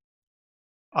of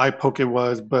eye poke it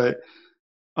was. But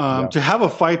Yeah. to have a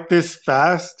fight this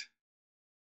fast,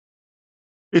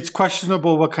 it's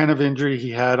questionable what kind of injury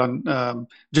he had on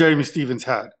Jeremy Stevens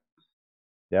had.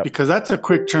 Yep. Because that's a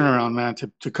quick turnaround, man.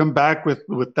 To come back with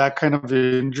that kind of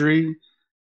injury,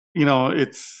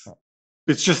 it's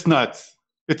just nuts.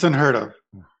 It's unheard of.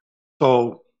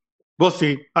 So we'll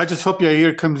see. I just hope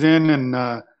Yair comes in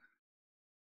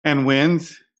and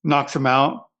wins, knocks him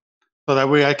out, so that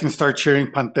way I can start cheering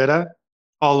Pantera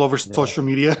all over Yeah. social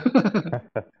media.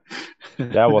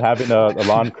 Yeah, well, having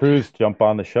Alon Cruz jump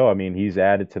on the show, I mean, he's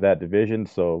added to that division.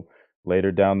 So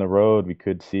later down the road, we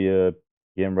could see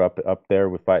him up there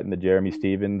with fighting the Jeremy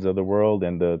Stevens of the world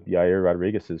and the Yair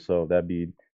Rodriguez's. So that'd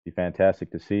be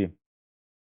fantastic to see,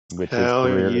 which his Hell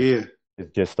career yeah. is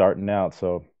just starting out.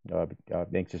 So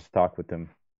anxious to talk with him.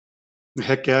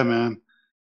 Heck yeah, man.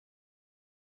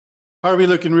 How are we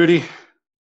looking, Rudy?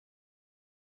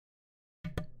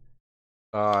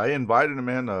 I invited him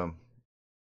in.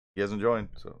 He hasn't joined,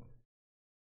 so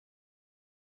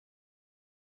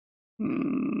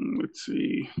Let's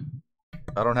see.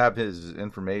 I don't have his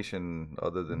information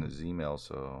other than his email.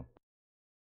 So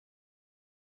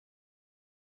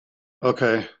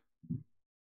Okay.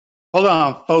 Hold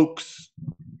on, folks.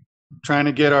 Trying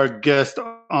to get our guest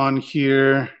on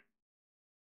here.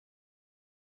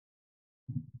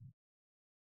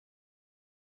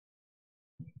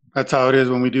 That's how it is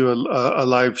when we do a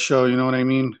live show. You know what I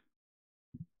mean?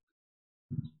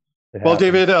 Well,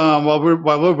 David, while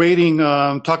we're waiting,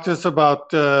 talk to us about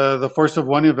the Force of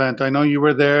One event. I know you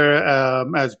were there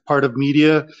as part of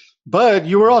media, but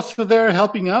you were also there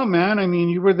helping out, man. I mean,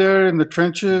 you were there in the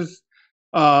trenches,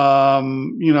 you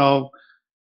know,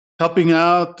 helping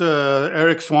out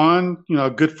Eric Swan, a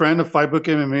good friend of Fight Book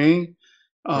MMA.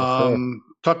 Yes, sir.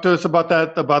 Talk to us about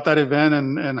that event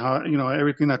and how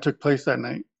everything that took place that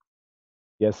night.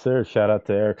 Yes, sir. Shout out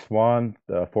to Eric Swan,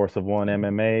 Force of One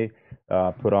MMA,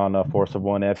 put on Force of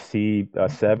One FC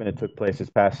 7. It took place this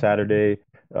past Saturday,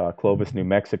 Clovis, New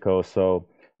Mexico. So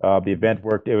the event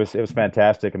worked. It was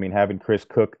fantastic. I mean, having Chris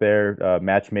Cook there,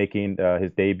 matchmaking,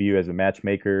 his debut as a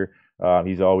matchmaker.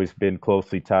 He's always been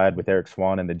closely tied with Eric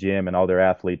Swan in the gym and all their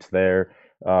athletes there.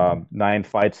 9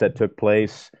 fights that took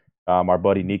place. Our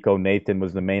buddy Nico Nathan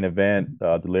was the main event,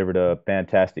 delivered a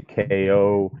fantastic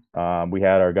KO. We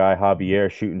had our guy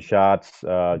Javier shooting shots.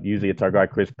 Usually it's our guy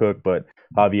Chris Cook, but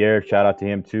Javier, shout out to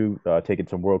him too, taking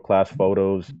some world class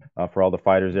photos for all the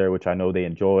fighters there, which I know they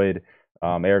enjoyed.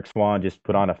 Eric Swan just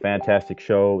put on a fantastic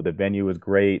show. The venue was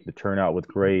great, the turnout was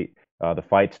great. The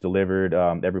fights delivered.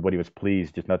 Everybody was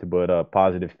pleased. Just nothing but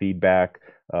positive feedback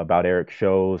about Eric's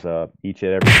shows. Each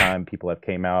and every time people have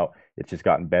came out, it's just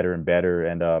gotten better and better.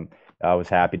 And I was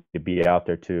happy to be out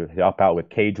there to help out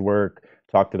with cage work,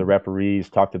 talk to the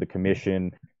referees, talk to the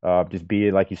commission, just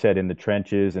be, like you said, in the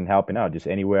trenches and helping out just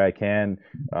anywhere I can.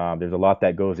 There's a lot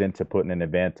that goes into putting an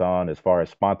event on as far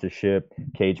as sponsorship,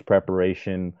 cage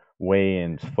preparation,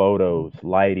 weigh-ins, photos,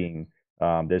 lighting.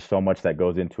 There's so much that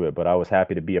goes into it, but I was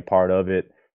happy to be a part of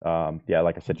it. Yeah,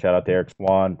 like I said, shout out to Eric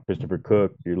Swan, Christopher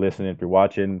Cook. If you're listening, if you're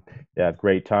watching, yeah,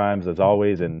 great times as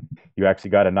always. And you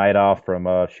actually got a night off from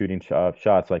shooting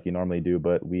shots like you normally do,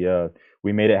 but we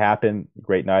made it happen.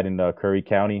 Great night in Curry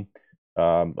County.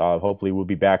 Hopefully we'll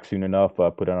be back soon enough.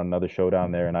 Put on another show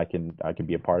down there, and I can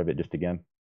be a part of it just again.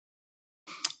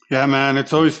 Yeah, man,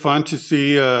 it's always fun to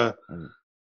see. Hold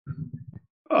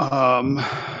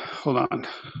on.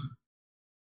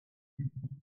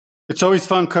 It's always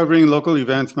fun covering local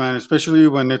events, man, especially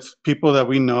when it's people that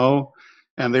we know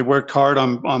and they worked hard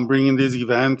on bringing these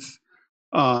events.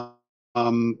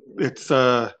 It's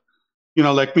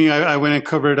like me, I went and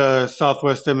covered a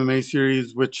Southwest MMA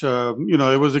series, which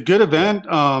it was a good event.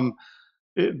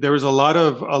 There was a lot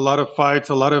of fights,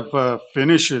 a lot of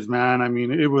finishes, man. I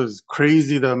mean, it was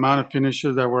crazy the amount of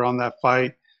finishes that were on that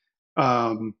fight.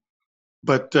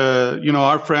 But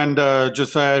our friend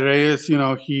Josiah Reyes,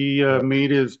 he made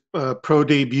his pro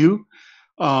debut.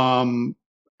 So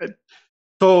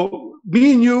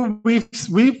me and you,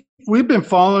 we've been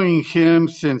following him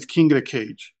since King of the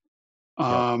Cage.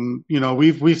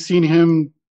 We've seen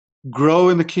him grow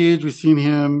in the cage. We've seen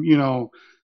him,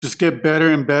 just get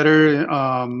better and better,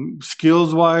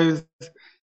 skills wise.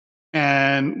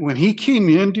 And when he came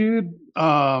in, dude,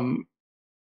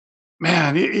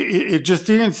 man, it just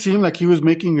didn't seem like he was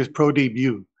making his pro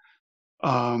debut.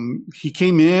 He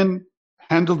came in,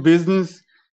 handled business,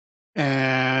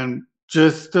 and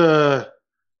just,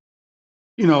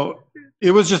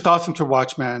 it was just awesome to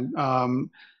watch, man.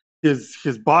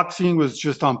 His boxing was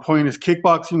just on point. His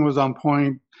kickboxing was on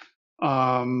point.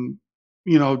 Um,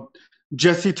 you know,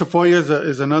 Jesse Tafoya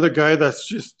is another guy that's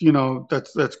just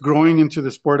that's growing into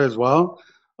the sport as well.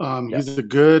 Yep. He's a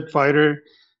good fighter,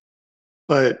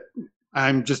 but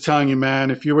I'm just telling you,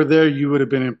 man, if you were there, you would have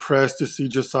been impressed to see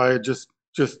Josiah just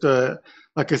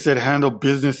like I said, handle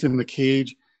business in the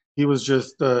cage. He was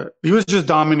just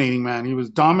dominating, man. He was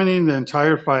dominating the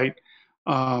entire fight.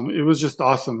 It was just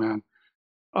awesome, man.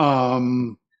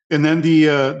 And then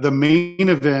the main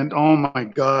event, oh my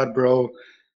God, bro.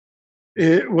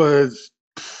 It was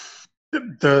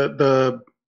the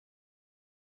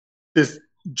this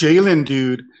Jalen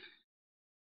dude.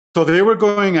 So they were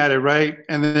going at it, right?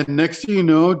 And then next thing you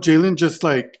know, Jalen just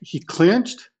like he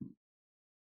clinched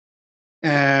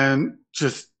and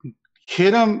just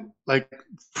hit him like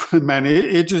man,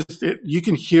 you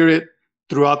can hear it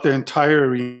throughout the entire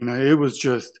arena. It was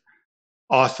just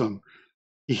awesome.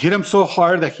 He hit him so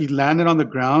hard that he landed on the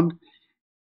ground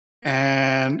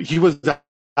and he was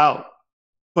out.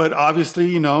 But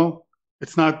obviously,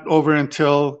 it's not over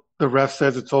until the ref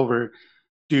says it's over.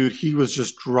 Dude, he was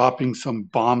just dropping some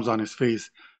bombs on his face.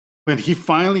 When he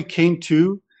finally came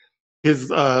to, his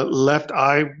left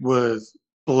eye was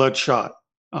bloodshot.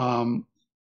 I'm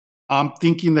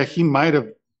thinking that he might have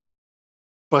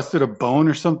busted a bone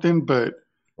or something, but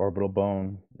Orbital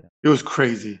bone. Yeah. it was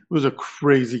crazy. It was a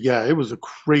crazy,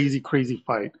 crazy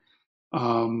fight.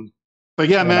 But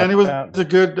yeah, man, it was a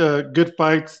good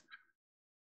fight.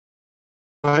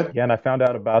 But yeah, and I found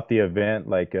out about the event.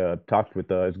 Like, talked with.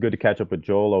 It's good to catch up with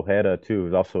Joel Ojeda too.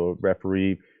 Who's also a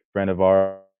referee, friend of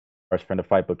ours, friend of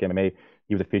Fightbook MMA.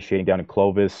 He was officiating down in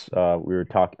Clovis. We were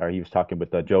talking, or he was talking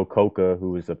with Joe Coca,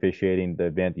 who was officiating the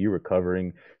event you were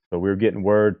covering. So we were getting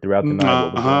word throughout the night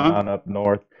what was going on up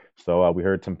north. So we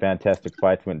heard some fantastic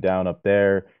fights went down up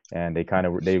there, and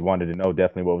they wanted to know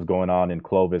definitely what was going on in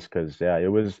Clovis because yeah, it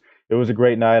was a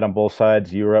great night on both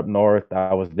sides. You were up north,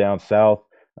 I was down south.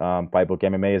 Fightbook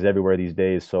MMA is everywhere these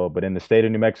days. So, but in the state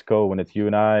of New Mexico, when it's you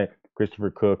and I,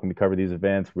 Christopher Cook, when we cover these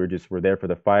events, we're there for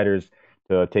the fighters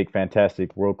to take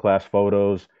fantastic world class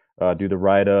photos, do the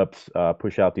write ups,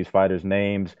 push out these fighters'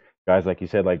 names. Guys like you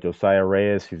said, like Josiah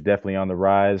Reyes, who's definitely on the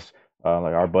rise.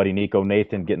 Like our buddy Nico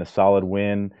Nathan getting a solid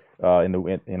win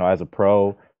as a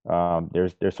pro.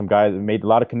 There's some guys that made a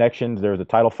lot of connections. There was a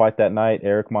title fight that night.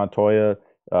 Eric Montoya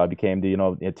became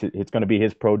it's going to be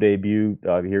his pro debut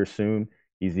here soon.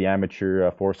 He's the amateur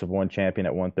Force of One champion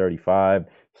at 135.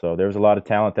 So there's a lot of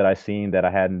talent that I've seen that I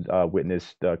hadn't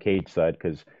witnessed cage side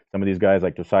because some of these guys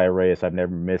like Josiah Reyes, I've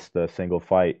never missed a single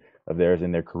fight of theirs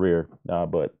in their career.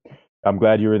 But I'm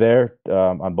glad you were there.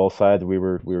 On both sides, we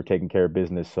were taking care of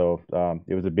business. So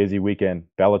it was a busy weekend.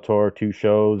 Bellator, 2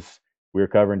 shows. We were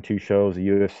covering 2 shows of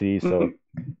UFC. So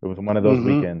it was one of those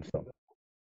weekends. So.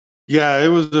 Yeah, it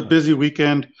was a busy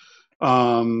weekend.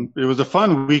 It was a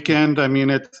fun weekend. I mean,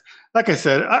 it's like I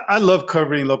said, I love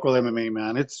covering local MMA,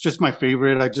 man. It's just my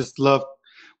favorite. I just love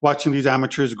watching these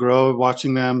amateurs grow,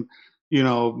 watching them,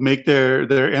 make their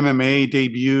MMA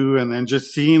debut, and then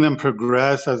just seeing them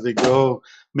progress as they go,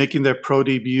 making their pro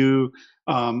debut.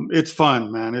 It's fun,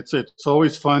 man. It's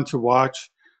always fun to watch.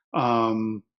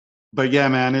 But yeah,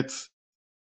 man,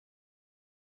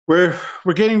 we're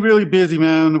getting really busy,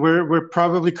 man. We're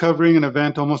probably covering an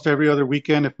event almost every other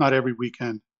weekend, if not every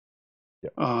weekend.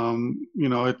 Yeah.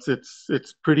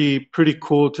 It's pretty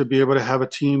cool to be able to have a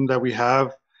team that we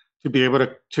have to be able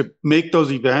to make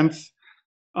those events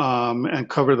and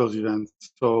cover those events.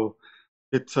 So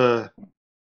it's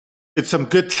some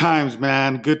good times,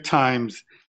 man. Good times.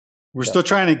 We're still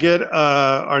trying to get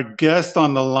our guest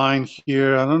on the line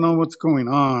here. I don't know what's going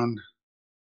on.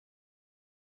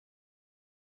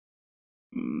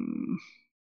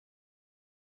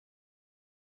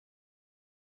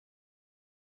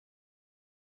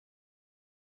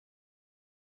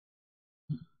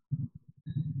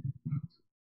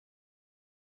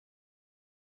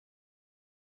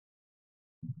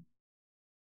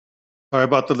 Sorry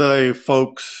about the delay,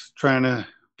 folks.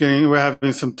 We're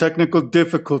having some technical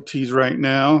difficulties right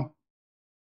now.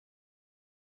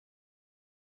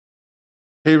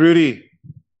 Hey, Rudy.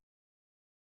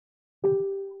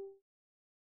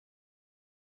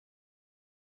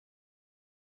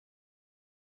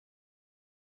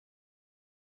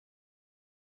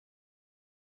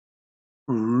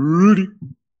 Rudy.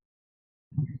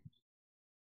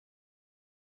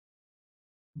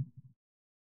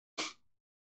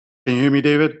 Can you hear me,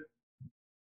 David?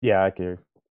 Yeah, I can hear.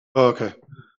 Oh, okay.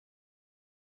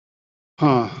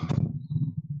 Huh.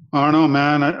 I don't know,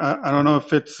 man. I don't know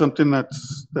if it's something that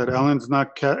Alan's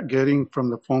not getting from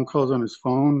the phone calls on his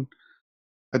phone.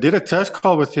 I did a test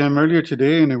call with him earlier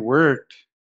today, and it worked.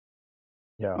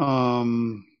 Yeah.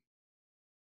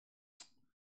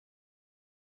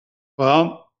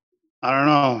 Well, I don't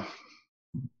know.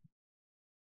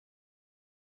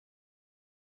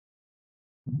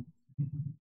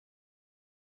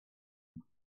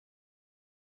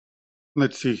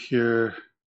 Let's see here.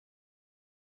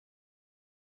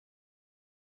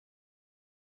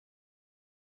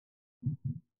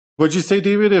 What'd you say,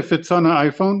 David? If it's on an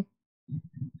iPhone?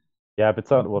 Yeah, if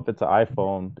it's on, well, if it's an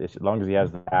iPhone, as long as he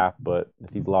has the app, but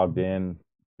if he's logged in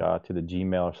to the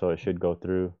Gmail or so, it should go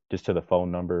through just to the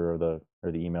phone number or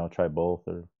the email. Try both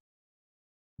or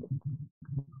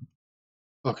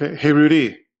Okay. Hey,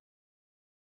 Rudy.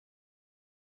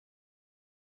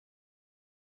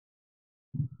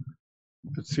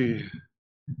 Let's see.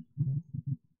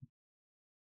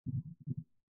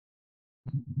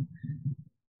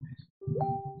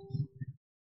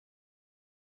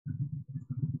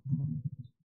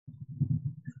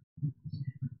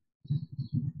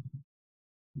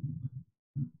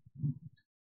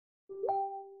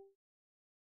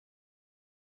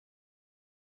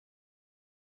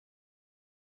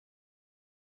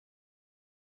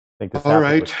 I think this All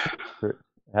right.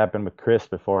 happened with Chris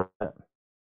before.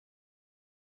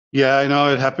 Yeah, I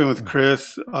know it happened with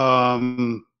Chris.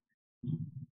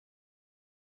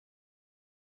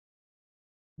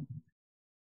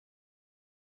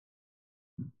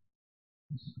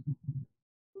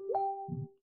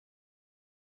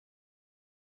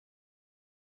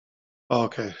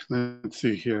 Okay, let's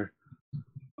see here.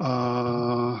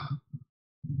 Let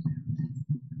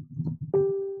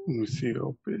me see.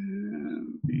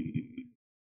 Open the.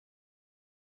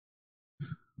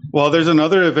 Well, there's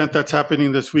another event that's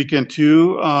happening this weekend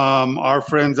too. Our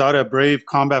friends out at Brave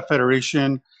Combat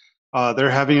Federation, they're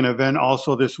having an event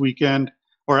also this weekend,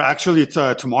 or actually it's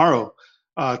tomorrow.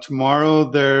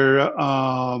 Tomorrow they're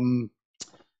going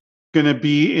to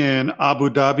be in Abu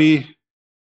Dhabi,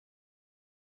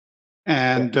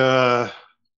 and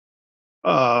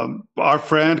our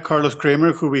friend Carlos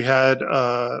Kramer, who we had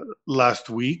last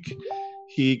week,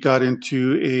 he got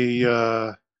into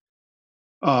a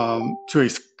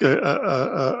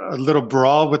little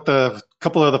brawl with a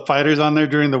couple of the fighters on there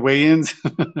during the weigh-ins.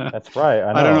 That's right.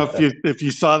 I know. I don't know if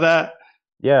you saw that.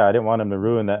 Yeah, I didn't want him to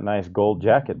ruin that nice gold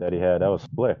jacket that he had. That was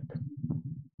slick.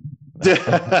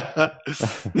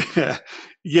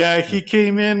 Yeah, he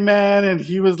came in, man, and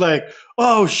he was like,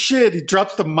 "Oh shit!" He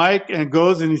drops the mic and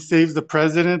goes and he saves the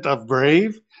president of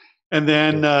Brave, and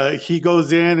then he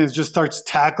goes in and just starts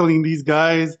tackling these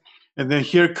guys, and then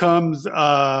here comes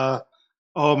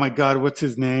oh my God, what's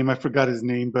his name? I forgot his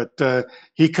name, but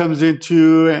he comes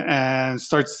into and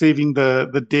starts saving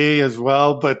the day as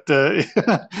well. But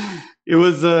it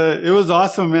was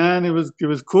awesome, man. It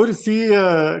was cool to see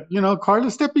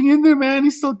Carlos stepping in there, man.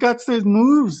 He still got his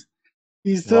moves.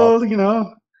 He's still, he's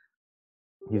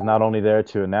not only there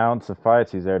to announce the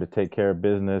fights, he's there to take care of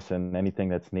business and anything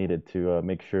that's needed to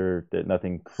make sure that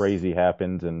nothing crazy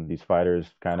happens and these fighters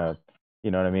kind of,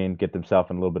 you know what I mean, get themselves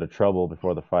in a little bit of trouble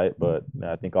before the fight. But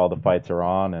I think all the fights are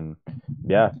on, and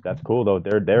yeah, that's cool though.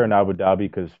 They're in Abu Dhabi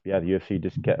because the UFC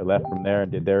just left from there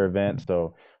and did their event.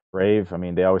 So Brave, I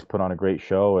mean, they always put on a great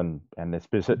show, and it's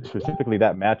specifically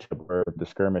that matchup where the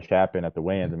skirmish happened at the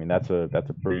weigh-ins. I mean, that's a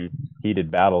pretty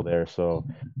heated battle there. So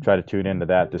try to tune into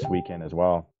that this weekend as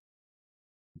well.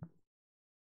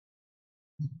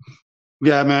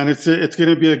 Yeah, man, it's going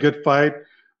to be a good fight.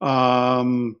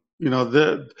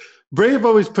 The Brave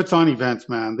always puts on events,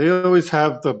 man. They always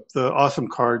have the awesome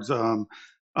cards. You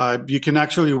can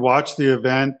actually watch the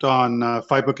event on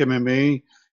Fightbook MMA.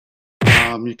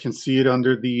 You can see it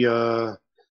under the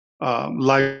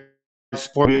live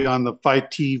sport on the Fight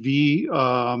TV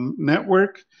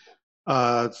network.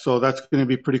 So that's going to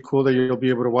be pretty cool that you'll be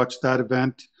able to watch that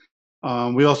event.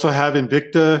 We also have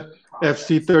Invicta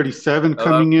FC37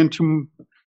 coming into.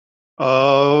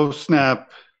 Oh,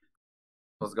 snap.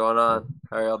 What's going on?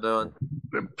 How are y'all doing?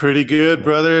 Pretty good,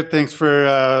 brother. Thanks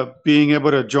for being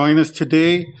able to join us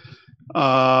today.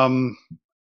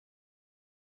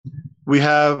 We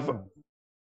have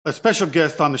a special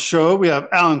guest on the show. We have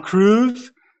Alan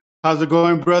Cruz. How's it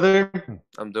going, brother?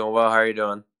 I'm doing well. How are you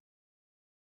doing?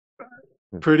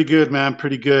 Pretty good, man.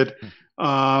 Pretty good.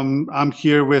 I'm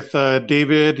here with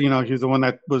David. He's the one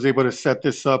that was able to set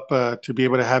this up to be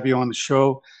able to have you on the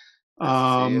show.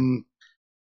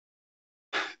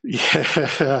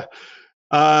 Yeah.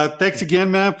 Thanks again,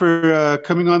 man, for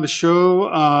coming on the show.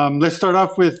 Let's start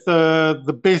off with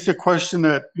the basic question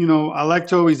that, I like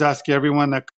to always ask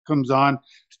everyone that comes on,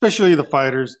 especially the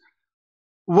fighters.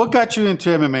 What got you into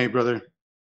MMA, brother?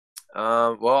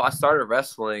 Well, I started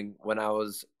wrestling when I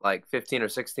was like 15 or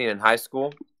 16 in high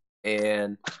school.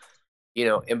 And,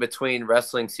 in between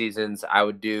wrestling seasons, I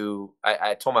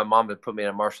told my mom to put me in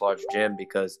a martial arts gym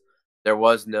because there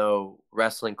was no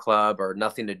wrestling club or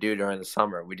nothing to do during the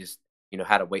summer. We just,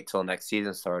 had to wait till the next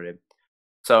season started.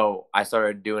 So I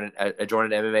started doing it. I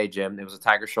joined an MMA gym. It was a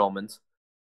Tiger Schulman's,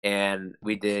 and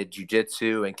we did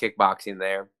jujitsu and kickboxing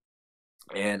there.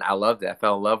 And I loved it. I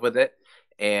fell in love with it,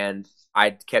 and I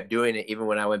kept doing it even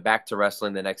when I went back to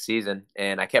wrestling the next season.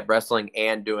 And I kept wrestling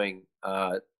and doing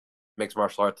mixed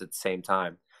martial arts at the same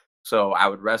time. So I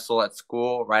would wrestle at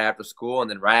school right after school, and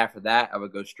then right after that, I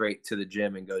would go straight to the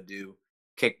gym and go do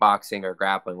kickboxing or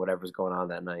grappling, whatever's going on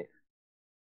that night.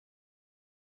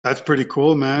 That's pretty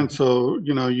cool, man. So,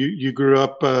 you grew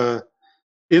up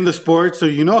in the sport, so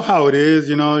you know how it is.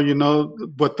 You know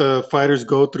what the fighters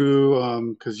go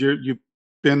through, because you've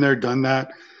been there, done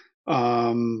that.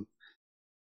 Um,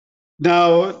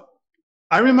 Now,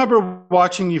 I remember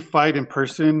watching you fight in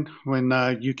person when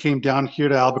you came down here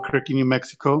to Albuquerque, New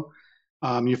Mexico.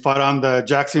 You fought on the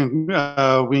Jackson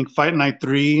Wink Fight Night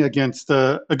 3 against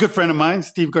a good friend of mine,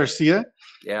 Steve Garcia.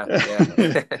 Yeah,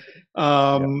 yeah.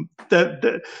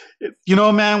 That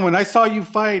man, when I saw you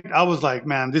fight, I was like,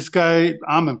 man, this guy,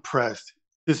 I'm impressed.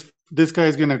 This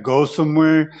guy's gonna go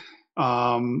somewhere.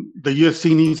 The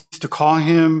UFC needs to call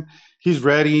him. He's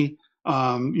ready.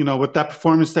 With that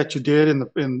performance that you did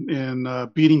in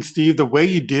beating Steve, the way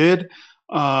you did,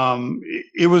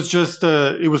 it was just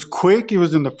it was quick. It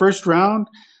was in the first round.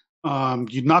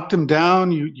 You knocked him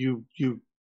down. You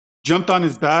jumped on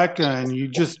his back, and you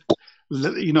just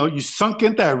you sunk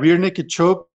in that rear naked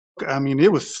choke. I mean,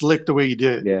 it was slick the way you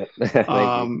did. Yeah. Thank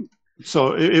you.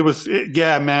 So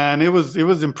yeah, man, it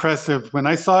was impressive. When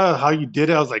I saw how you did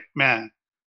it, I was like, man,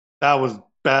 that was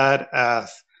badass.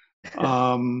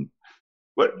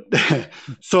 But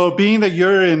so being that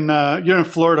you're in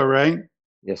Florida, right?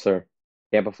 Yes, sir.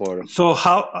 Tampa, Florida. So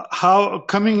how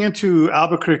coming into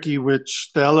Albuquerque,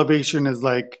 which the elevation is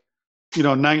like,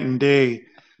 night and day.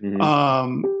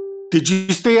 Mhm. Did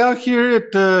you stay out here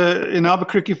in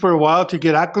Albuquerque for a while to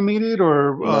get acclimated,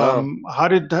 or No, how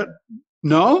did that?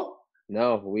 No.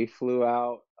 no, we flew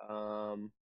out.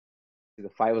 The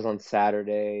fight was on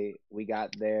Saturday. We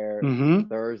got there Mm-hmm.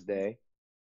 Thursday.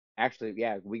 Actually,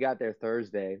 yeah, we got there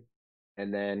Thursday,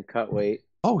 and then cut weight,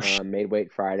 Oh, made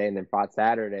weight Friday, and then fought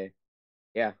Saturday.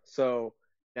 Yeah, so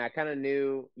and I kind of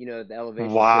knew, the elevation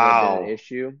could have been an wow.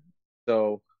 issue.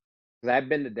 So, because I've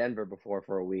been to Denver before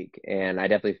for a week, and I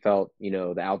definitely felt,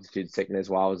 the altitude sickness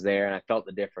while I was there, and I felt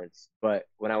the difference. But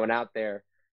when I went out there,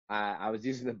 I was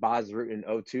using the Boz Rutan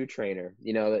O2 trainer.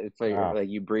 It's Wow. like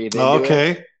you breathe into it,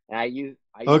 Okay. and I use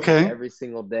it Okay. every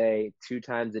single day, 2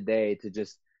 times a day, to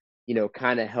just,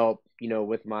 kind of help,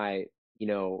 with my,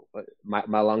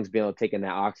 my lungs being able to take in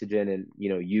that oxygen and,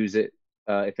 use it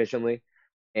efficiently.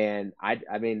 And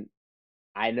I mean,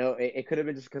 I know it could have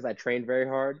been just because I trained very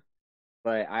hard,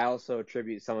 but I also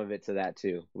attribute some of it to that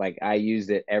too. Like I used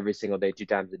it every single day, 2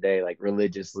 times a day, like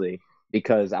religiously,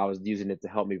 because I was using it to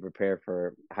help me prepare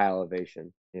for high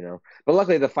elevation. But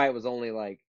luckily the fight was only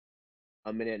like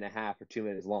a minute and a half or 2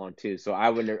 minutes long too. So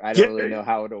I don't Yeah. really know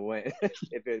how it would have went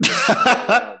if it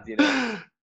was 2 rounds.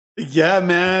 Yeah,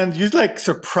 man, you like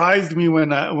surprised me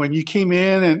when you came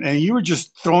in and you were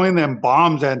just throwing them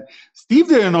bombs, and Steve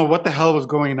didn't know what the hell was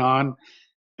going on.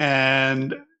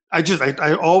 And I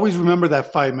always remember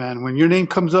that fight, man. When your name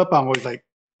comes up, I'm always like,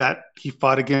 that he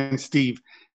fought against Steve,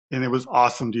 and it was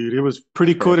awesome, dude. It was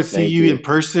pretty cool to see Thank you in you.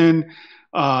 person,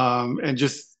 and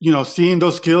just seeing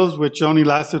those skills, which only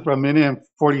lasted for a minute and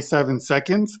 47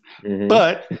 seconds. Hmm.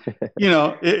 But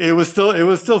it was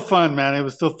still fun, man. It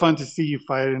was still fun to see you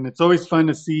fight, and it's always fun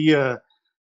to see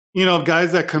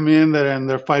guys that come in that and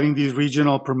they're fighting these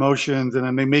regional promotions, and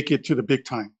then they make it to the big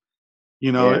time.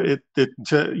 Yeah.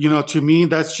 To me,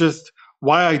 that's just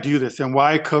why I do this and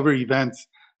why I cover events,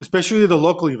 especially the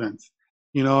local events.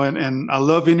 And I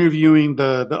love interviewing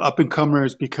the up and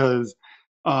comers because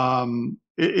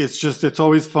it's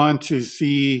always fun to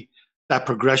see that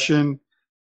progression,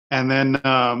 and then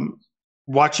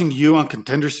watching you on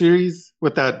Contender Series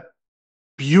with that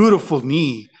beautiful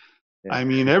knee. I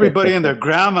mean, everybody and their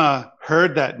grandma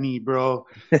heard that knee, bro.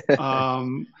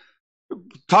 Um,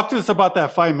 Talk to us about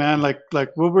that fight, man. Like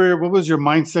what was your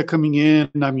mindset coming in?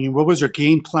 I mean, what was your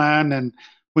game plan? And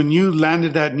when you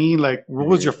landed that knee, like what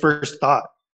was Hmm. your first thought?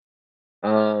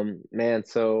 Man,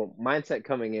 so mindset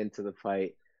coming into the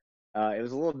fight, it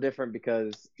was a little different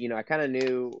because, I kind of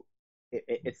knew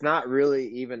it's not really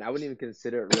even, I wouldn't even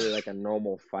consider it really like a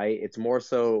normal fight. It's more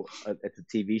so, it's a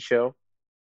TV show.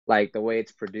 like the way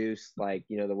it's produced, like,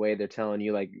 you know, the way they're telling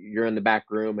you, like, you're in the back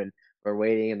room and we're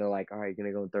waiting and they're like, all right, you're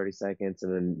gonna go in 30 seconds,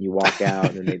 and then you walk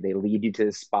out and then they lead you to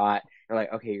the spot. And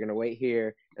like, okay, you're gonna wait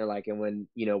here. And like, and when,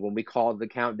 you know, when we call the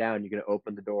countdown, you're gonna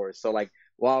open the doors. So like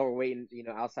while we're waiting, you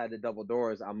know, outside the double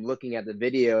doors, I'm looking at the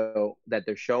video that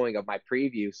they're showing of my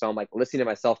preview. So I'm like listening to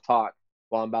myself talk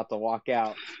while I'm about to walk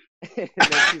out. And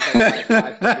then she's like, all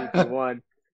right, 5, 4, 3, 2, 1.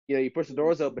 You know, you push the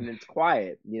doors open and it's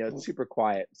quiet, you know, it's super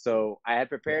quiet. So I had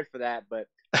prepared for that, but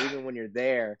even when you're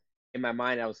there, in my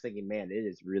mind, I was thinking, man, it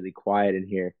is really quiet in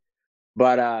here.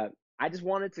 But I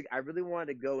really wanted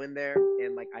to go in there,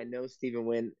 and like, I know Stephen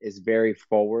Wynn is very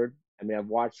forward. I mean, I've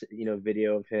watched, you know,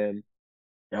 video of him,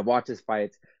 and I've watched his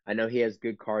fights. I know he has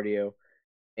good cardio,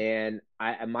 and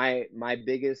my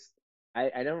biggest, I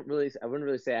wouldn't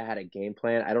really say I had a game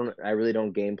plan. I really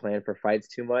don't game plan for fights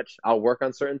too much. I'll work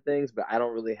on certain things, but I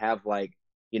don't really have like,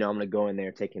 you know, I'm gonna go in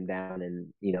there, take him down,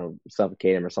 and, you know,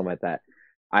 suffocate him or something like that.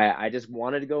 I just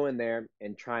wanted to go in there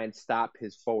and try and stop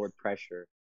his forward pressure,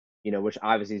 you know, which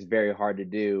obviously is very hard to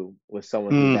do with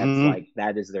someone who that's Mm-hmm. like,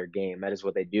 that is their game. That is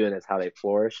what they do, and that's how they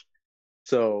flourish.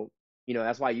 So, you know,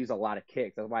 that's why I use a lot of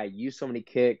kicks. That's why I use so many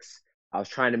kicks. I was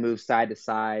trying to move side to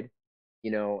side,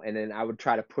 you know, and then I would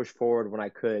try to push forward when I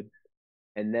could.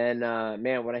 And then,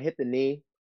 man, when I hit the knee,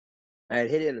 I had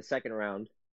hit it in the second round,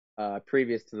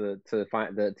 previous to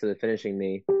the finishing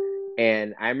knee,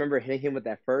 and I remember hitting him with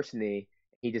that first knee.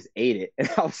 He just ate it, and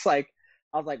I was like,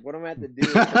 what am I have to do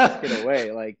to put this kid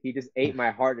away? Like, he just ate my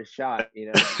hardest shot,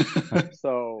 you know.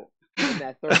 So in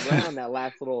that third round, that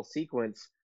last little sequence,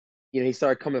 you know, he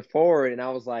started coming forward, and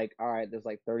I was like, all right, there's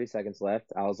like 30 seconds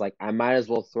left. I was like, I might as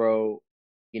well throw,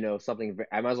 you know, something.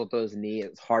 I might as well throw his knee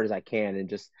as hard as I can, and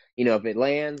just, you know, if it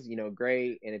lands, you know,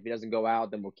 great, and if it doesn't go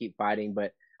out, then we'll keep fighting.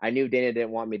 But I knew Dana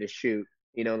didn't want me to shoot,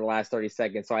 you know, in the last 30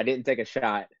 seconds, so I didn't take a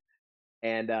shot.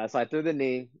 And so I threw the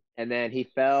knee, and then he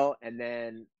fell, and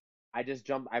then I just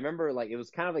jumped. I remember like it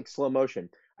was kind of like slow motion.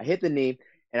 I hit the knee,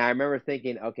 and I remember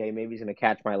thinking, okay, maybe he's gonna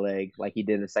catch my leg like he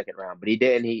did in the second round, but he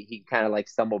didn't. He kind of like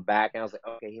stumbled back, and I was like,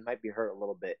 okay, he might be hurt a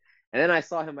little bit. And then I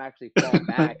saw him actually fall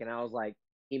back, and I was like,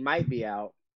 he might be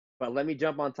out, but let me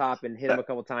jump on top and hit him a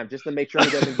couple times just to make sure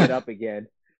he doesn't get up again.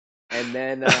 And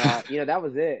then, you know, that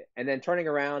was it. And then turning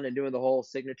around and doing the whole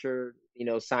signature, you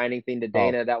know, signing thing to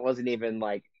Dana, that wasn't even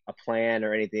like a plan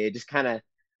or anything. It just kind of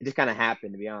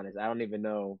happened, to be honest. I don't even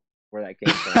know where that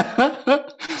came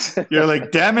from. You're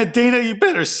like, damn it, Dana, you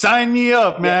better sign me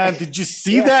up, man. Yeah. Did you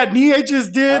see Yeah. that knee I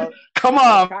just did? Come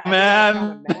on,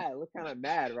 man. I looked kind of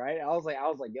mad, right? I was like,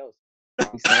 yo,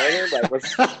 you signing? Like,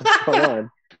 what's going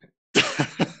on?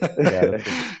 Yeah,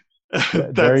 That's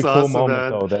very cool awesome, moment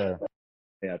man. though there.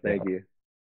 Yeah, thank you.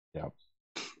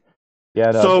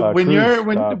 Yeah. So when Cruz,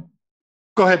 you're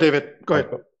go ahead, David. Go ahead.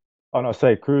 Oh no,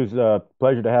 say Cruz.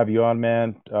 Pleasure to have you on,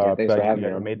 man. Thanks for glad having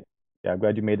you me. I'm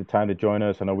glad you made the time to join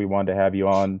us. I know we wanted to have you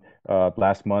on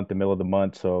last month, the middle of the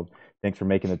month. So thanks for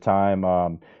making the time.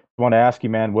 Just want to ask you,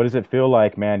 man, what does it feel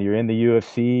like, man? You're in the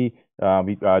UFC.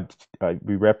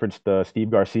 We referenced the Steve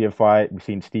Garcia fight. We've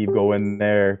seen Steve go in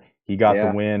there. He got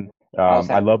the win.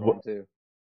 I love what. Too.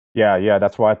 Yeah.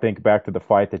 That's why I think back to the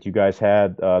fight that you guys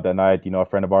had that night. You know, a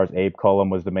friend of ours, Abe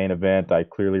Cullum, was the main event. I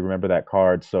clearly remember that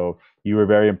card. So you were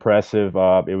very impressive.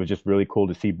 It was just really cool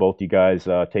to see both you guys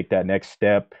take that next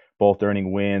step, both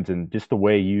earning wins, and just the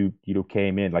way you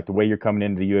came in, like the way you're coming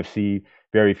into the UFC.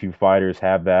 Very few fighters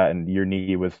have that, and your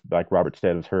knee was, like Robert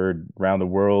said, was heard around the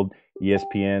world.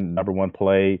 ESPN #1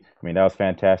 play. I mean, that was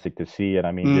fantastic to see, and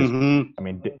I mean,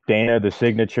 Dana, the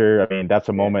signature. I mean, that's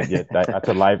a moment.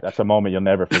 That's a moment you'll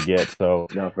never forget. So,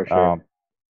 no, for sure.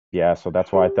 Yeah, so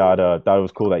that's why I thought it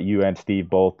was cool that you and Steve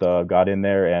both got in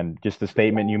there, and just the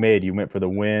statement you made. You went for the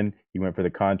win, you went for the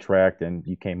contract, and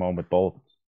you came home with both.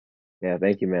 Yeah,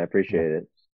 thank you, man. I appreciate it.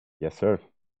 Yes, sir.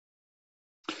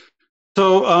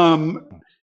 So,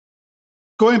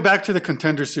 going back to the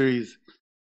Contender Series,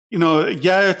 you know,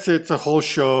 yeah, it's a whole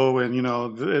show, and you know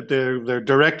they're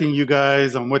directing you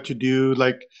guys on what to do.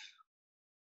 Like,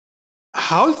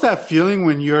 how's that feeling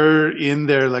when you're in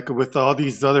there, like with all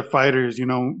these other fighters? You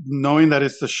know, knowing that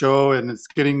it's a show and it's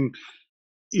getting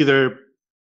either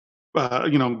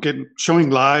showing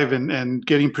live and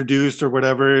getting produced or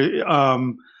whatever.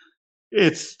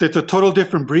 It's a total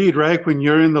different breed, right? When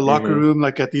you're in the locker room,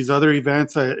 like at these other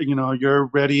events, you know, you're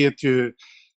ready to,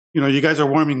 you know, you guys are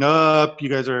warming up, you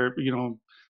guys are, you know,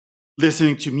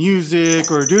 listening to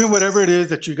music or doing whatever it is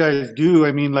that you guys do.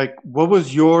 I mean, like, what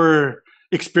was your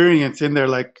experience in there?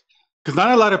 Like, because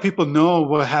not a lot of people know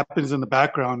what happens in the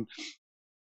background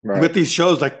with these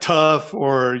shows like Tough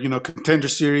or, you know, Contender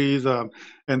Series and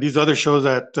these other shows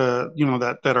that, you know,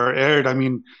 that are aired. I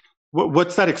mean,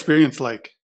 what's that experience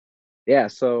like? Yeah,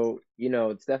 so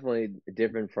it's definitely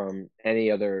different from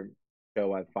any other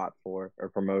show I've fought for or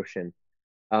promotion.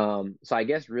 So I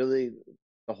guess really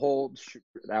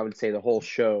I would say the whole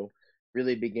show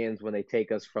really begins when they take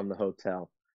us from the hotel.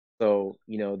 So,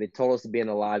 they told us to be in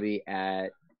the lobby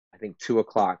at I think 2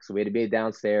 o'clock. So we had to be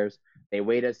downstairs. They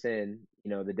wait us in,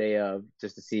 the day of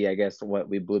just to see, I guess, what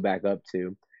we blew back up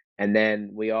to. And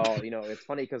then we all, it's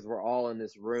funny because we're all in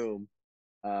this room,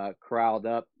 corralled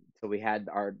up. So we had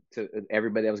to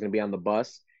everybody that was going to be on the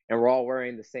bus, and we're all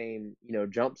wearing the same,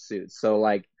 jumpsuits. So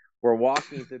like we're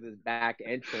walking through this back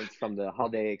entrance from the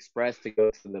Holiday Express to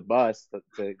go to the bus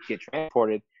to get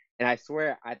transported. And I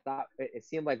swear, I thought it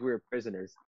seemed like we were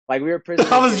prisoners. Like we were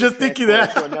prisoners. I was just thinking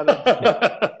that. To another.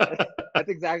 That's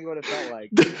exactly what it felt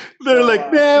like. They're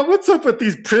like, man, what's up with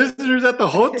these prisoners at the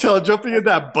hotel jumping in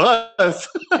that bus?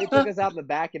 They took us out in the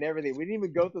back and everything. We didn't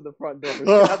even go through the front door.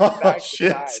 We out the back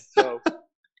shit. Side.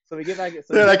 So we get back.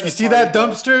 So they're like, you see that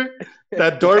dumpster?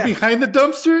 That door behind the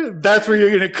dumpster? That's where you're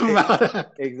gonna come out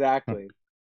at. Exactly.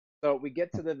 So we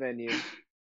get to the venue,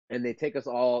 and they take us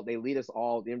all. They lead us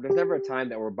all. There's never a time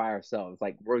that we're by ourselves.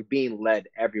 Like we're being led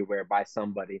everywhere by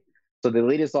somebody. So they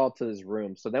lead us all to this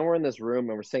room. So then we're in this room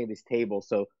and we're sitting at these tables.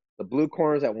 So the blue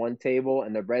corner's at one table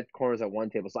and the red corner's at one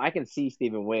table. So I can see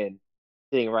Stephen Wynn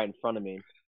sitting right in front of me,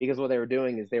 because what they were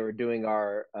doing is they were doing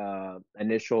our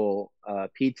initial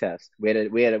P test. We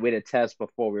had a test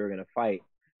before we were going to fight.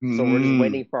 So we're just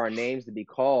waiting for our names to be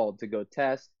called to go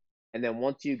test. And then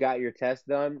once you got your test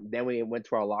done, then we went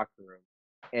to our locker room.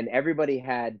 And everybody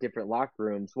had different locker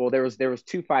rooms. Well, there was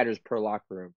 2 fighters per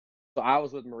locker room. So I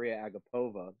was with Maria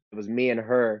Agapova. It was me and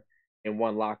her in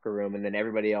one locker room, and then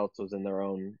everybody else was in their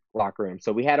own locker room.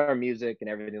 So we had our music and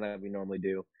everything like we normally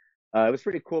do. It was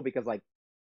pretty cool because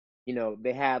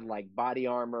they had like body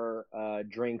armor,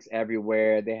 drinks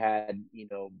everywhere. They had,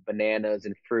 bananas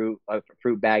and fruit, a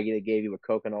fruit baggie they gave you with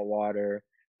coconut water.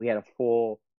 We had a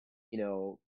full,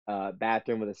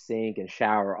 bathroom with a sink and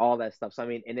shower, all that stuff. So, I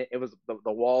mean, and it was,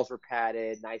 the walls were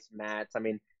padded, nice mats. I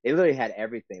mean, they literally had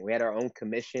everything. We had our own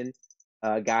commission,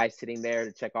 guys sitting there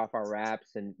to check off our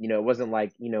wraps. And, it wasn't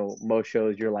like, most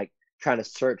shows you're like trying to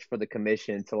search for the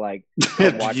commission to like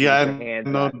watch yeah, your hands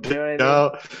no up, you know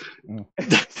what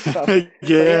I mean?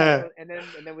 Yeah. And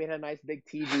then we had a nice big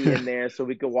TV in there so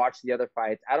we could watch the other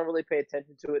fights. I don't really pay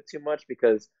attention to it too much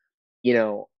because,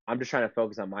 I'm just trying to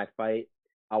focus on my fight.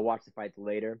 I'll watch the fights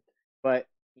later. But,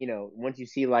 once you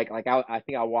see I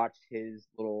think I watched his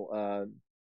little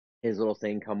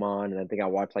thing come on, and I think I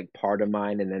watched like part of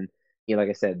mine, and then, like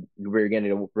I said, we were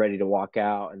getting ready to walk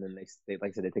out, and then they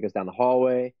like I said, they take us down the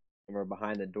hallway, and we're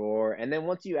behind the door. And then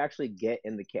once you actually get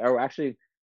in the or actually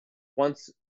once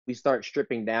we start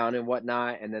stripping down and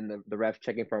whatnot, and then the ref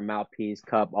checking for a mouthpiece,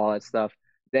 cup, all that stuff,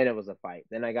 then it was a fight.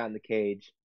 Then I got in the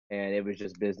cage, and it was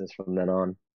just business from then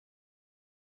on.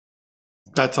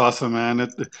 That's awesome, man.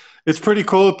 It's pretty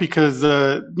cool because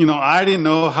I didn't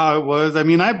know how it was. I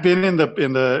mean, I've been in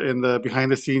the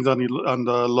behind the scenes on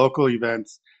the local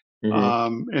events,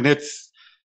 and it's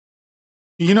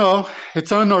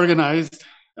it's unorganized.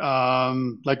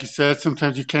 Like you said,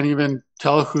 sometimes you can't even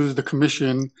tell who's the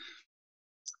commission,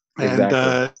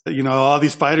 Exactly. and all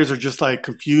these fighters are just like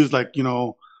confused, like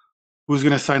who's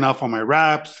gonna sign off on my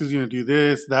wraps, who's gonna do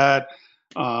this, that.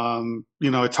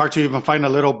 It's hard to even find a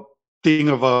little thing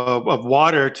of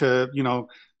water to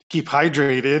keep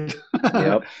hydrated.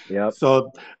 Yep.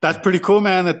 So that's pretty cool,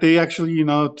 man, that they actually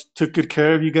took good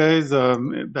care of you guys.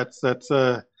 That's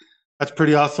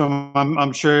pretty awesome.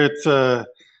 I'm sure it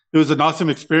was an awesome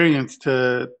experience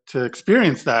to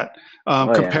experience that,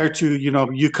 compared to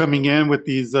you coming in with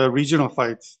these regional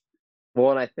fights. Well,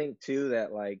 and I think too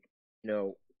that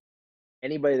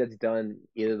anybody that's done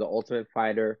either the Ultimate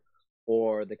Fighter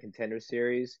or the Contender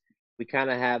Series, we kind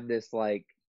of have this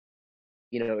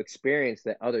experience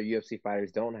that other UFC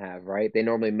fighters don't have, right? They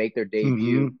normally make their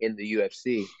debut in the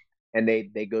UFC, and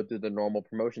they go through the normal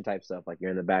promotion type stuff, like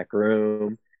you're in the back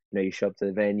room, you show up to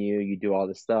the venue, you do all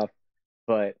this stuff.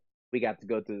 But we got to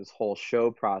go through this whole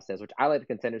show process, which I like the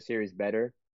Contender Series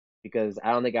better because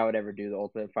I don't think I would ever do the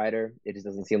Ultimate Fighter. It just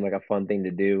doesn't seem like a fun thing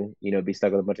to do, be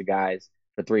stuck with a bunch of guys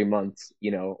for 3 months,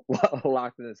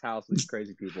 locked in this house with these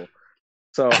crazy people.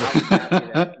 So I was happy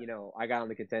that, I got on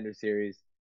the Contender Series,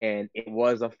 and it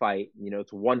was a fight.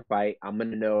 It's one fight. I'm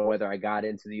going to know whether I got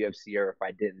into the UFC or if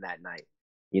I didn't that night.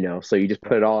 So you just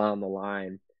put it all on the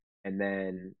line, and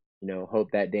then,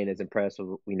 hope that Dana's impressed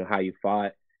with, how you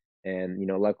fought. And,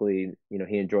 luckily,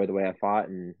 he enjoyed the way I fought,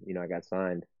 and, I got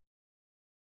signed.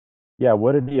 Yeah,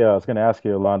 what did he? I was going to ask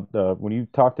you, Alon, when you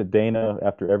talked to Dana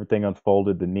after everything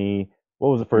unfolded, the knee, what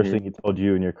was the first thing he told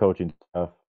you in your coaching stuff?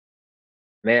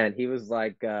 Man, he was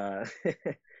like, can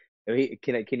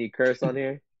you curse on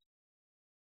here?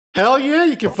 Hell yeah,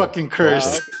 you can fucking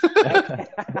curse. Okay.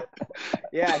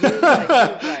 Yeah,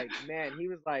 he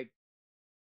was like,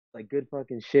 good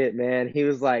fucking shit, man.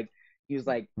 He's like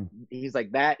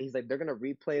that. He's like, they're gonna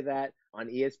replay that on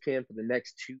ESPN for the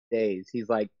next 2 days. He's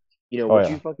like, Oh what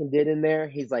yeah. you fucking did in there.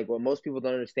 He's like, what most people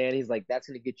don't understand. He's like, that's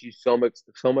gonna get you so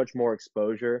much more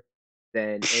exposure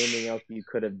than anything else you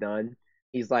could have done.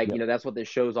 He's like, Yep. that's what this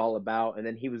show's all about. And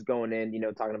then he was going in,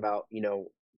 talking about,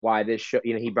 why this show.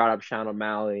 He brought up Sean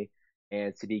O'Malley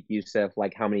and Sadiq Youssef,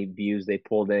 like how many views they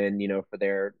pulled in, for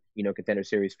their, Contender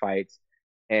Series fights.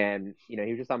 And he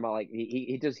was just talking about like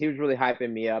he was really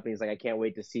hyping me up, and he's like, I can't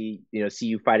wait to see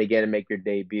you fight again and make your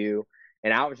debut.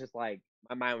 And I was just like,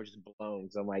 my mind was just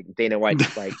blown. So I'm like, Dana White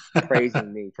just like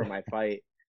praising me for my fight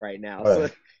right now.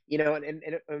 Right. So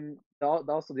and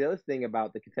also the other thing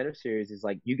about the Contender Series is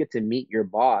like you get to meet your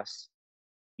boss,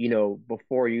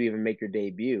 before you even make your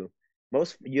debut.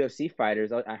 Most UFC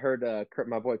fighters, I heard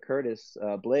my boy Curtis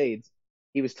Blades.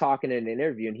 He was talking in an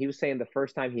interview, and he was saying the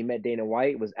first time he met Dana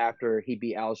White was after he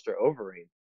beat Alistair Overeem.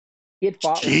 He had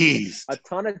fought Jeez. a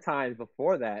ton of times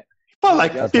before that. Fought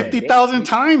like 50,000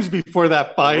 times before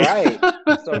that fight. Right.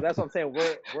 So that's what I'm saying.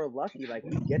 We're lucky. Like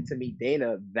we get to meet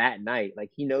Dana that night.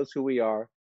 Like he knows who we are.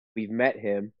 We've met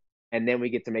him, and then we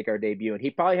get to make our debut. And he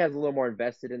probably has a little more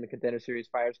invested in the Contender Series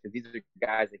fighters because these are the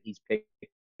guys that he's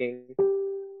picking.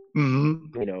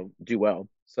 Mm-hmm. Do well.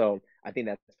 So I think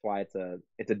that's why it's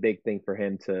a big thing for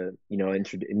him to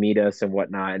meet us and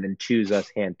whatnot, and then choose us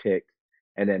handpicked,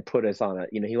 and then put us on a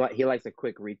he likes a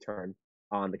quick return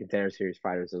on the Contender Series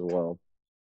fighters as well.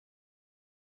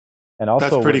 And also,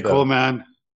 that's pretty cool, man.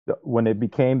 When it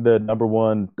became the number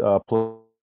one play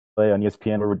on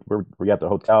ESPN, were you at the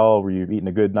hotel? Were you eating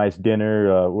a good, nice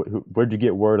dinner? Where'd you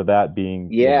get word of that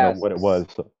being? Yeah, what it was.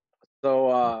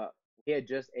 So we had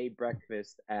just ate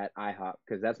breakfast at IHOP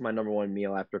because that's my number one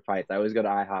meal after fights. I always go to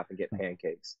IHOP and get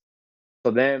pancakes.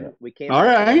 So then we came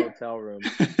back to the hotel room,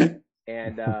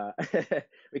 and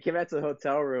we came back to the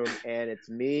hotel room, and it's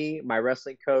me, my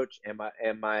wrestling coach, and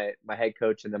my head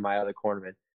coach, and then my other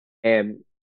cornerman. And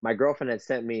my girlfriend had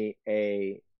sent me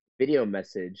a video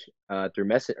message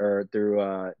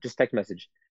through just text message,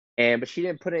 but she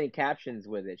didn't put any captions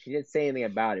with it. She didn't say anything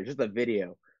about it, just a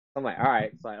video. I'm like, all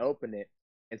right. So I opened it.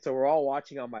 And so we're all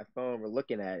watching on my phone. We're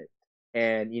looking at it.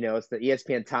 And, it's the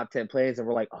ESPN top 10 plays. And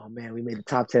we're like, oh, man, we made the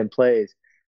top 10 plays.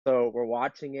 So we're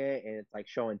watching it, and it's like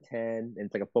showing 10. And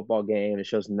it's like a football game. And it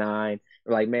shows 9.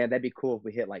 We're like, man, that'd be cool if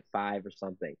we hit like 5 or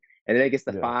something. And then it gets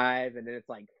to 5. And then it's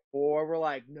like 4. We're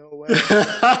like, no way.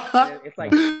 It's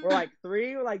like, we're like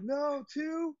 3. We're like, no,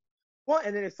 2. 1.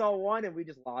 And then it saw 1, and we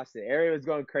just lost it. Ariel was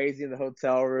going crazy in the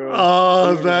hotel room.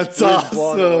 Oh, that's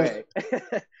awesome.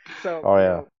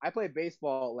 So, I played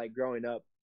baseball like growing up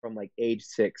from like age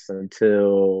 6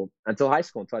 until high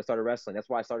school, until I started wrestling. That's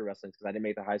why I started wrestling, because I didn't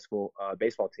make the high school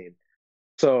baseball team.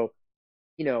 So,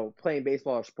 playing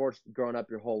baseball or sports growing up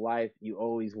your whole life, you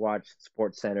always watch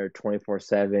Sports Center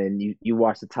 24/7. You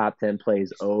watch the top 10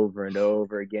 plays over and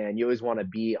over again. You always want to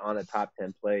be on the top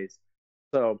 10 plays.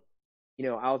 So,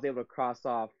 I was able to cross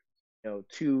off,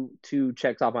 two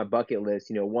checks off my bucket list.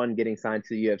 1, getting signed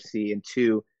to the UFC, and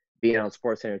 2, being on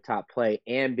Sports Center top play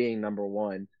and being number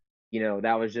 1.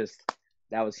 That was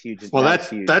huge. Well, that's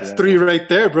 3 right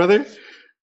there, brother.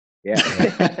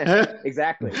 Yeah,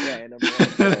 exactly. Yeah, and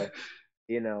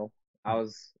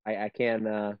I can,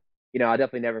 I'll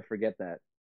definitely never forget that.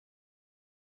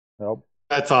 Nope.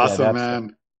 That's awesome,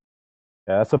 man.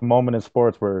 Yeah, that's a moment in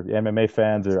sports where MMA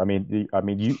fans are.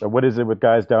 What is it with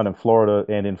guys down in Florida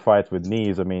and in fights with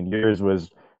knees? I mean, yours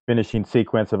was finishing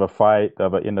sequence of a fight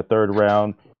in the 3rd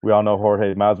round. We all know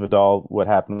Jorge Masvidal, what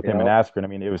happened with him in Askren. I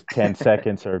mean, it was 10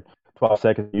 seconds or 12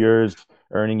 seconds. Yours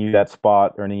earning you that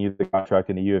spot, earning you the contract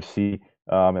in the UFC.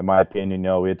 In my opinion,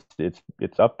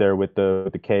 it's up there with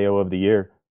the KO of the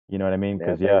year. You know what I mean?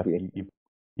 Because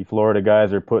you Florida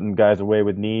guys are putting guys away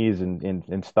with knees and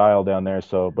in style down there.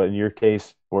 So, but in your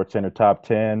case, Sports Center top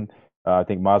 10. I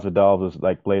think Masvidal was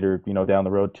like later, down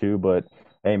the road too. But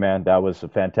hey, man, that was a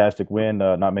fantastic win.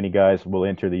 Not many guys will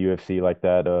enter the UFC like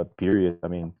that. Period. I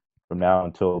mean, from now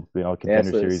until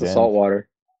Contender Series it's ends. Salt water.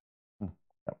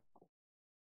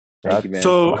 Thank you, man.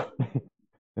 So,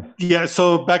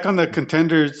 so back on the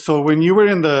Contenders. So when you were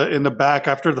in the back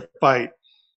after the fight,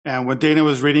 and when Dana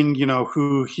was reading,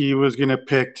 who he was gonna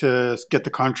pick to get the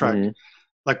contract,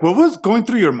 like what was going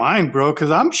through your mind, bro?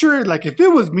 Because I'm sure, like, if it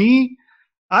was me,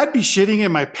 I'd be shitting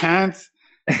in my pants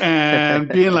and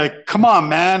being like, "Come on,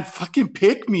 man, fucking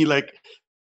pick me!" Like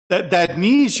that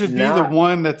knee should be the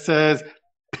one that says,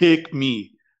 "Pick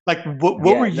me." Like, what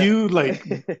Yeah, were no. you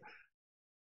like?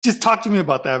 Just talk to me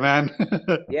about that, man.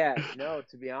 Yeah, no,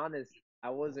 to be honest, I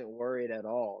wasn't worried at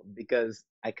all because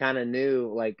I kind of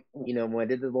knew, like, when I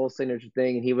did the little signature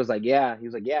thing and he was like, yeah,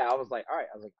 I was like, all right,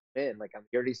 I was like, man, like,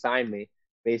 he already signed me,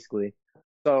 basically.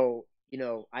 So,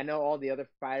 I know all the other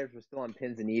fighters were still on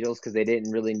pins and needles because they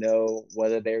didn't really know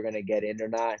whether they were going to get in or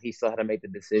not. He still had to make the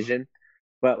decision.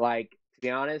 But, like, to be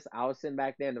honest, I was sitting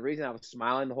back there, and the reason I was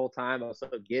smiling the whole time, I was so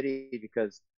giddy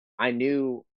because I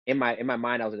knew in my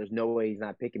mind, I was like, "There's no way he's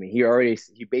not picking me."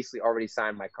 He basically already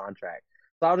signed my contract,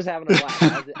 so I was just having a blast.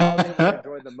 I was able to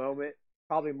enjoy the moment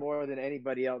probably more than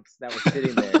anybody else that was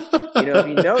sitting there. If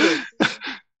you notice,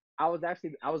 I was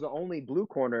the only blue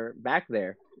corner back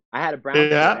there. I had a brown corner.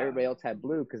 Yeah. Everybody else had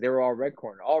blue because they were all red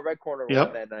corner. All red corner won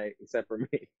Yep. that night except for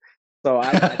me. So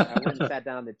I went and sat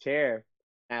down in the chair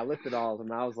and I looked at all of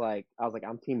them. And I was like,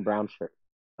 I'm Team Brown shirt.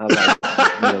 I was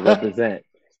like, represent.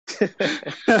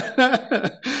 That's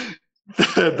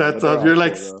But they're awesome. all You're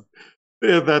like, cool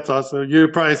yeah, that's awesome. You're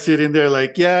probably sitting there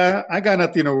like, yeah, I got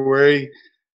nothing to worry. though.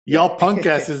 Y'all punk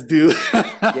asses do.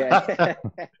 Yeah.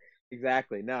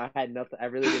 Exactly. No, I had nothing. I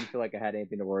really didn't feel like I had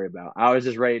anything to worry about. I was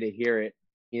just ready to hear it,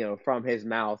 from his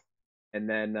mouth. And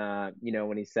then,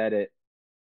 when he said it,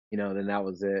 then that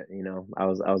was it. I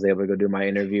was able to go do my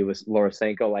interview with Laura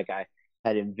Senko like I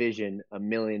had envisioned a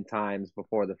million times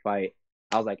before the fight.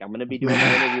 I was like, I'm gonna be doing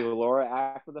my interview with Laura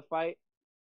after the fight,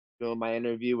 doing my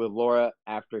interview with Laura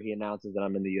after he announces that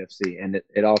I'm in the UFC, and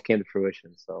it all came to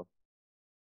fruition. So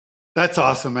That's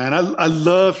awesome, man. I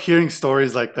love hearing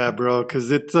stories like that, bro, because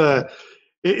it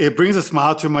brings a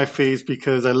smile to my face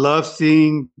because I love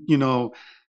seeing,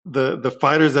 the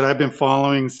fighters that I've been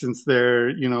following since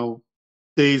their,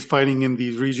 days fighting in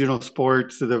these regional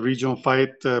sports, the regional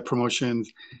fight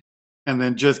promotions, and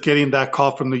then just getting that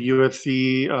call from the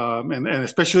UFC, and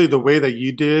especially the way that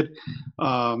you did,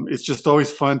 it's just always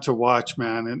fun to watch,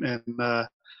 man. And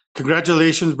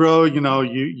congratulations, bro. You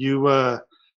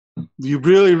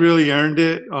really really earned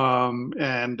it,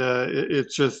 and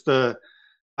it's just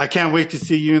I can't wait to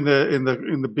see you in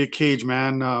the big cage,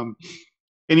 man.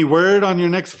 Any word on your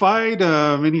next fight?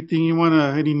 Anything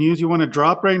any news you want to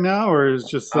drop right now, or is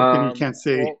just something you can't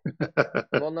say?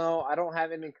 well, no, I don't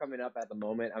have anything coming up at the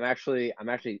moment. I'm actually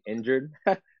injured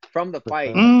from the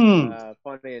fight. Mm.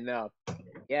 Funny enough,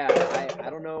 yeah, I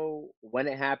don't know when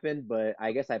it happened, but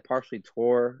I guess I partially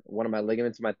tore one of my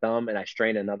ligaments in my thumb, and I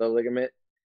strained another ligament.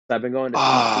 So I've been going to PT,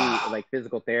 Ah, like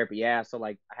physical therapy. Yeah, so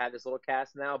like I have this little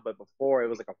cast now, but before it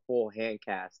was like a full hand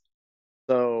cast.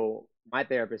 So my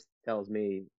therapist tells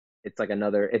me it's like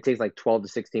it takes like 12 to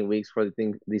 16 weeks for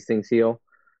these things heal.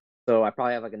 So I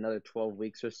probably have like another 12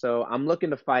 weeks or so. I'm looking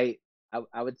to fight,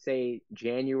 I would say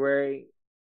January,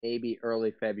 maybe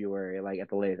early February, like at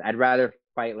the latest. I'd rather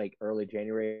fight like early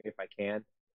January if I can,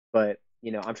 but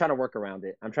I'm trying to work around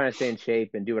it. I'm trying to stay in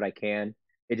shape and do what I can.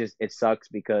 It sucks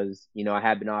because I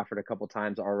have been offered a couple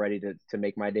times already to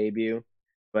make my debut,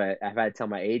 but I've had to tell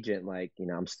my agent like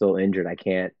I'm still injured. I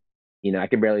can't, I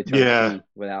can barely turn a yeah. key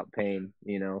without pain.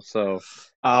 So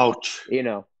Ouch. it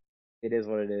is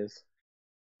what it is.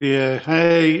 Yeah.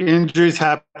 Hey, injuries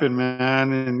happen,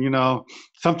 man, and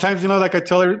sometimes like I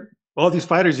tell all these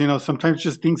fighters, sometimes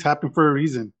just things happen for a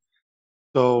reason.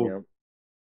 So, You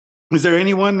is there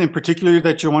anyone in particular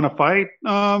that you want to fight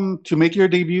to make your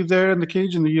debut there in the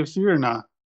cage in the UFC or not?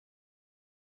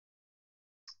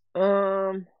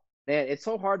 Man, it's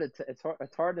so hard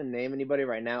it's hard to name anybody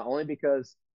right now, only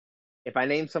because if I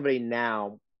name somebody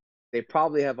now, they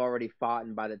probably have already fought,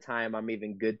 and by the time I'm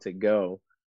even good to go,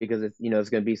 because it's going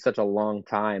to be such a long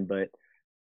time. But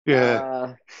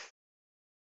Yeah.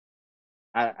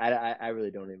 uh, I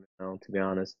really don't even know, to be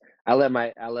honest. I let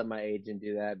my agent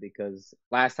do that because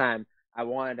last time I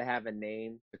wanted to have a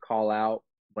name to call out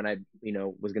when I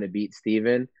was going to beat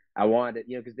Steven. I wanted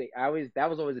because that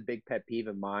was always a big pet peeve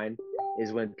of mine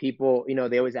is when people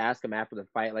they always ask him after the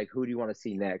fight like who do you want to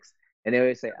see next, and they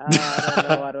always say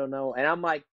I don't know, and I'm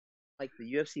like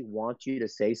the UFC wants you to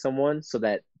say someone so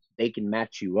that they can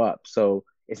match you up. So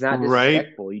it's not Right.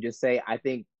 disrespectful. You just say, I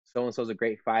think so and so is a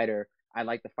great fighter. I'd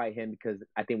like to fight him because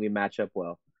I think we match up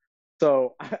well.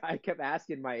 So I kept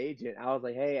asking my agent. I was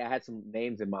like, hey, I had some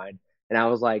names in mind, and I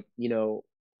was like,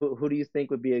 who do you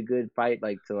think would be a good fight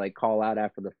like to like call out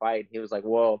after the fight? He was like,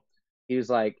 well, he was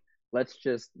like, let's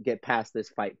just get past this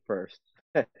fight first.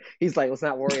 He's like, let's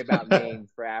not worry about names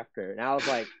for after. And I was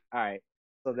like, all right.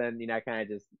 So then I kind of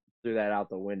just threw that out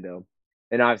the window.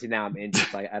 And obviously now I'm injured,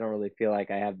 so I don't really feel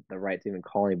like I have the right to even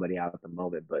call anybody out at the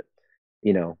moment. But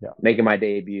Yeah. making my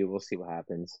debut, we'll see what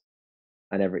happens.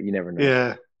 You never know.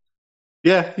 Yeah.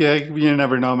 Yeah, yeah, you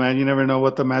never know, man. You never know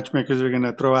what the matchmakers are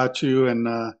gonna throw at you, and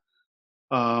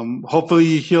hopefully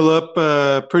you heal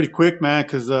up pretty quick, man.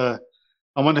 Because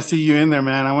I want to see you in there,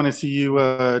 man. I want to see you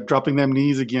dropping them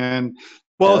knees again.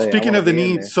 Well, Hell yeah, I speaking want to of the be in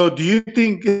knees, there. so do you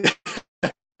think?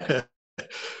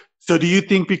 So do you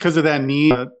think because of that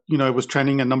knee, it was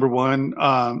trending at number one?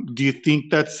 Do you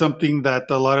think that's something that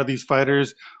a lot of these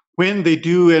fighters, when they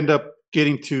do end up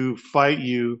getting to fight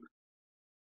you,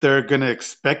 they're gonna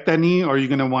expect that knee, or are you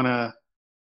gonna want to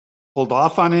hold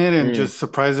off on it and Mm. just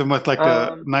surprise them with like a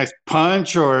Um, nice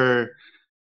punch? Or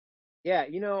yeah,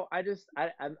 I'm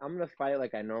gonna fight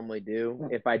like I normally do.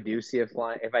 If I do see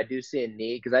if I do see a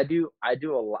knee, because I do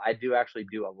actually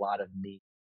do a lot of knee,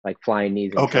 like flying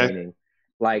knees in okay, training.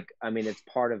 Like, I mean, it's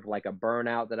part of like a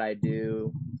burnout that I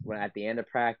do when at the end of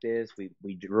practice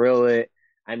we drill it.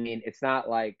 I mean, it's not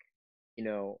like,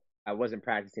 I wasn't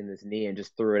practicing this knee and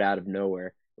just threw it out of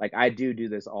nowhere. Like, I do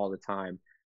this all the time.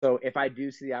 So if I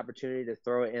do see the opportunity to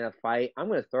throw it in a fight, I'm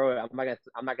gonna throw it.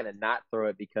 I'm not gonna not throw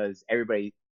it because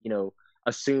everybody, you know,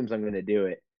 assumes I'm gonna do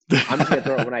it. I'm just gonna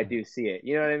throw it when I do see it.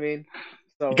 You know what I mean?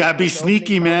 you So gotta be when the opening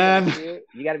sneaky, comes and I man. see it,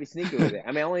 you got to be sneaky with it.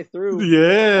 I mean, I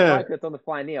Yeah, probably could have thrown the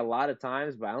flying knee a lot of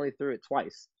times, but I only threw it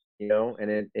twice.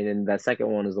 And then that second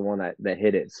one is the one that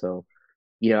hit it. So,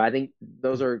 I think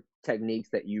those are techniques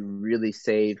that you really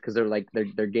save because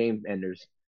they're game enders.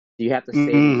 You have to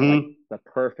save them for like hmm the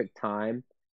perfect time,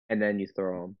 and then you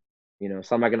throw them.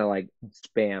 So I'm not gonna like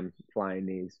spam flying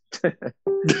knees.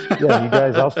 Yeah, and you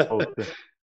guys also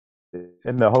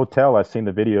in the hotel. I've seen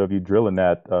the video of you drilling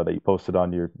that you posted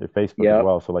on your Facebook as Yep.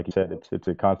 well. So, like you said, it's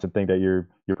a constant thing that you're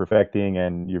perfecting,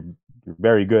 and you're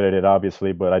very good at it,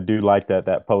 obviously. But I do like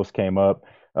that post came up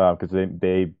because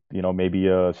they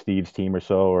maybe Steve's team or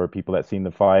so, or people that seen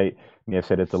the fight, may have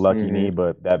said it's a lucky knee, Hmm.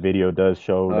 but that video does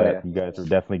show Oh that yeah. you guys are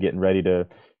definitely getting ready to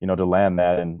land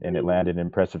that, and it landed in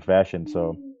impressive fashion.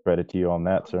 So credit to you on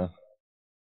that, sir.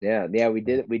 Yeah, yeah, we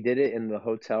did it in the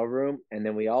hotel room, and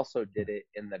then we also did it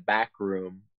in the back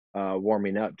room,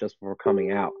 warming up just before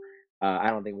coming out. I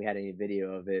don't think we had any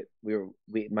video of it.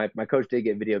 My coach did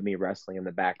get video of me wrestling in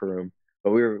the back room,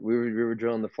 but we were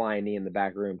drilling the flying knee in the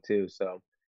back room too. So,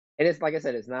 and it's like I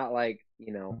said, it's not like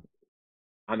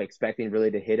I'm expecting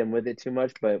really to hit him with it too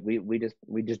much, but we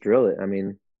just drill it. I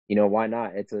mean, why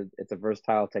not? It's a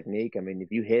versatile technique. I mean,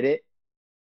 if you hit it,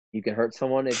 you can hurt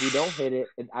someone. If you don't hit it,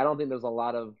 I don't think there's a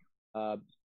lot of uh,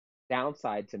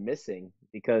 downside to missing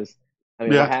because I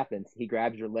mean, what yeah, happens? He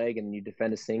grabs your leg and you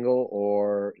defend a single,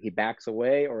 or he backs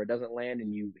away, or it doesn't land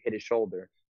and you hit his shoulder.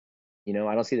 I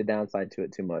don't see the downside to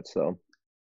it too much. So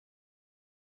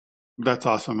that's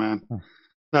awesome, man.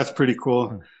 That's pretty cool.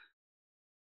 Hmm.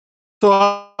 So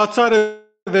outside of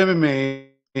MMA,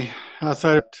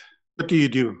 outside of, what do you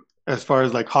do as far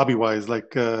as like hobby wise,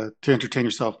 like to entertain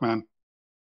yourself, man?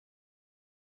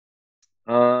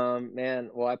 man,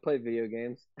 well, I play video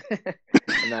games.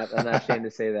 I'm not ashamed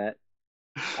to say that.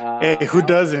 Hey, I who also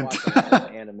doesn't? watch a lot of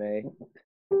anime.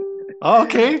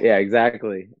 Okay. Yeah,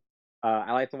 exactly.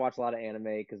 I like to watch a lot of anime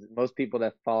because most people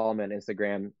that follow me on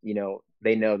Instagram,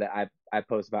 they know that I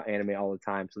post about anime all the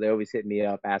time. So they always hit me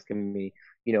up asking me,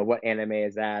 what anime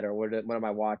is that, or what am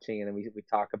I watching, and then we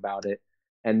talk about it.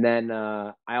 And then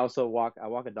I walk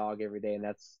a dog every day, and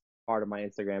that's part of my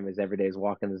Instagram is every day is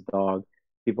walking this dog.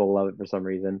 People love it for some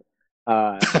reason.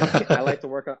 I like to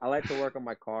work on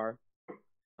my car,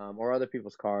 or other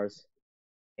people's cars.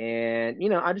 And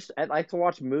I like to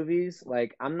watch movies.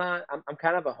 Like I'm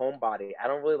kind of a homebody. I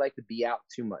don't really like to be out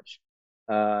too much.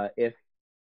 If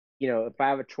I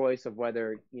have a choice of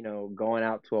whether going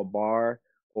out to a bar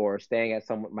or staying at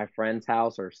my friend's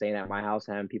house or staying at my house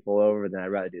and having people over, then I'd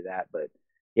rather do that. But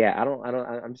yeah,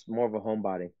 I'm just more of a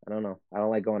homebody. I don't know. I don't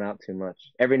like going out too much.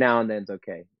 Every now and then it's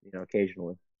okay,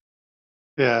 occasionally.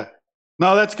 Yeah.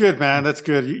 No, that's good, man. That's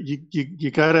good.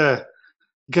 You gotta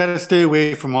stay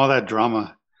away from all that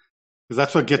drama because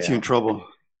that's what gets you Yeah, in trouble.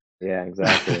 yeah,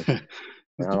 exactly.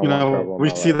 I don't want trouble in We my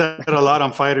see life. that a lot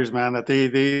on fighters, man. That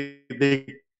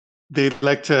they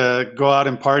like to go out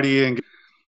and party, and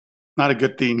not a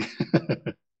good thing.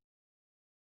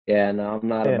 Yeah, no, I'm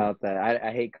not And about that.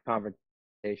 I hate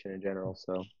confrontation in general.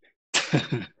 So.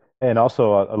 and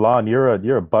also, Alon,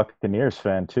 you're a Buccaneers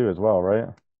fan too, as well, right?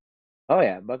 Oh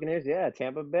yeah, Buccaneers. Yeah,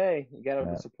 Tampa Bay. You got to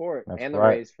Yeah, support, that's and the right.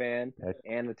 Rays fan, Yeah,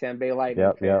 and the Tampa Bay Lightning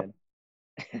yep, yep. fan.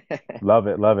 Love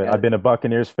it, love it. Got I've it. been a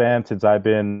Buccaneers fan since I've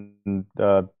been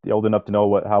old enough to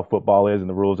know how football is and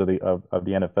the rules of the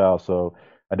NFL. So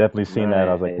I definitely seen that.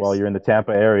 I was like, well, Nice. you're in the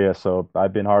Tampa area, so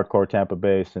I've been hardcore Tampa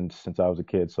Bay since I was a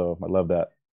kid. So I love that.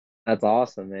 That's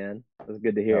awesome, man. That's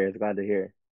good to hear. Yep. It's glad to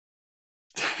hear.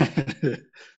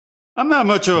 I'm not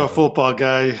much of a football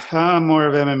guy. I'm more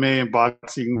of MMA and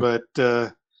boxing. But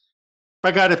if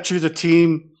I got to choose a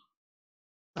team,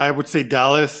 I would say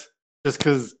Dallas, just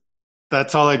because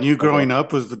that's all I knew Okay. growing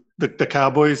up was the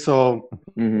Cowboys. So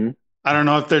Mm-hmm. I don't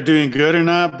know if they're doing good or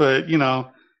not, but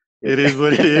it is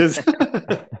what it is.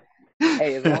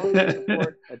 Hey, as long as you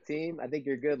support a team, I think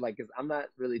you're good. Like, cause I'm not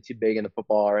really too big into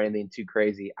football or anything too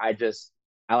crazy. I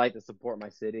like to support my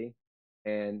city,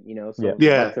 and Yeah. so if the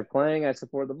Yeah, Bucks are playing, I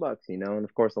support the Bucks. And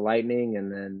of course the Lightning,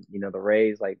 and then the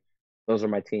Rays. Like, those are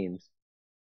my teams.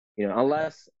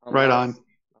 Unless right on. unless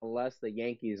unless the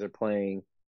Yankees are playing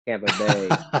Tampa Bay,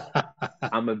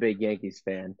 I'm a big Yankees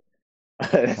fan.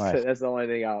 that's, Nice. that's the only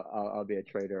thing I'll be a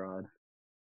traitor on.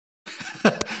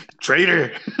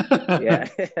 Traitor. Yeah.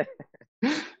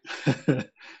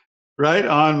 Right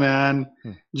on, man.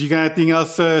 Hmm. You got anything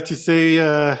else to say,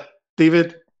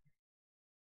 David?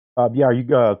 Yeah, are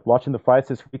you watching the fights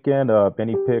this weekend?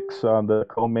 Any picks on the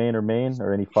co-main or main,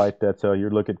 or any fight that you're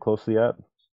looking closely at?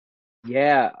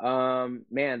 Yeah,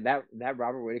 man, that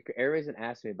Robert Whitaker. Everybody's been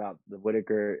asking me about the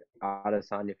Whitaker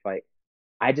Adesanya fight.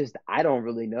 I don't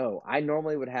really know. I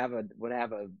normally would have a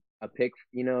pick,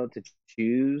 to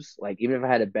choose. Like, even if I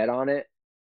had to bet on it,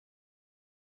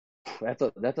 that's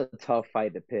a tough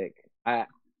fight to pick. I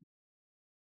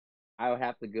would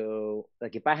have to go,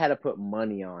 like, if I had to put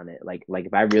money on it, like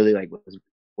if I really was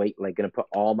gonna put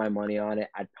all my money on it,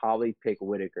 I'd probably pick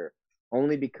Whitaker,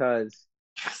 only because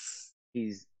Yes.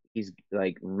 he's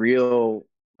like real,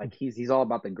 like he's all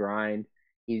about the grind.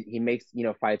 He makes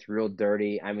fights real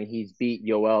dirty. I mean, he's beat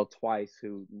Yoel twice,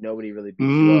 who nobody really beats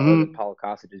Yoel other than Hmm. Paulo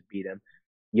Costa just beat him.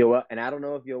 Yoel, and I don't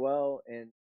know if Yoel and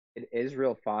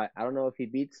Israel fought. I don't know if he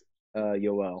beats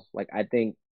Yoel. Like, I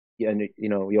think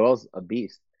Yoel's a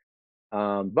beast.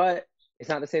 But it's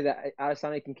not to say that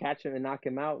Adesanya can catch him and knock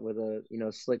him out with a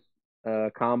slick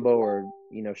combo or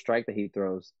strike that he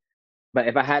throws. But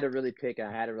if I had to really pick, and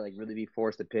I had to really be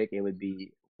forced to pick, it would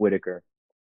be Whitaker.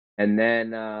 And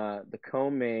then the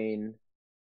co-main,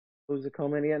 who's the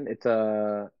co-main again? It's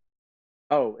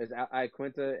it's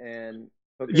Quinta and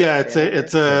Hooker, Yeah, Dan Hooker.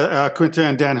 it's Quinta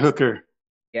and Dan Hooker.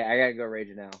 Yeah, I gotta go Rage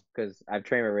now because I've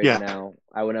trained with Rage Yeah, now.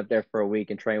 I went up there for a week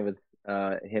and trained with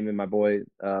him and my boy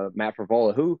Matt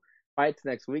Frivola, who fights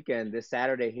next weekend, this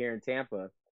Saturday here in Tampa.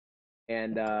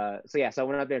 And so I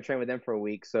went up there and trained with them for a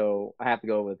week. So I have to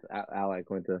go with Ally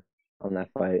Quinta on that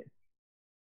fight.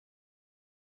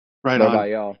 right What on. about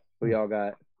y'all? Who y'all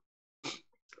got?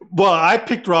 Well, I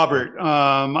picked Robert.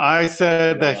 I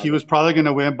said You got that he was Robert. probably going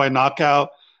to win by knockout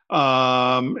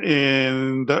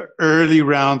in the early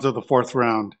rounds of the fourth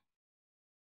round.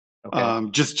 Okay.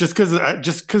 Just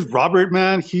because Robert,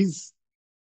 man, he's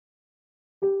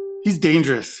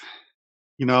dangerous.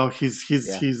 He's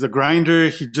Yeah. he's a grinder.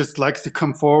 He just likes to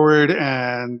come forward,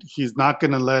 and he's not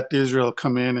going to let Israel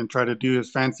come in and try to do his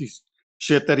fancy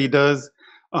shit that he does.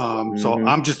 So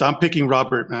Mm-hmm. I'm picking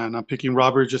Robert, man. I'm picking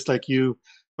Robert just like you,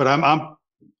 but I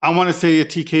want to say a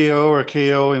TKO or a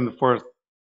KO in the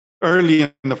early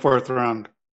in the fourth round.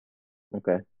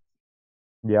 Okay.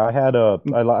 Yeah,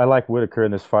 I like Whitaker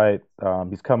in this fight.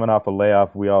 He's coming off a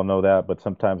layoff. We all know that, but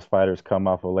sometimes fighters come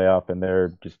off a layoff and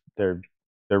they're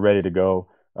ready to go.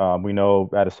 We know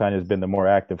Adesanya has been the more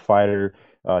active fighter.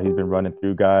 He's been running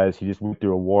through guys. He just went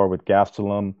through a war with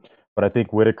Gastelum. But I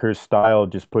think Whitaker's style,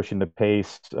 just pushing the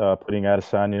pace, putting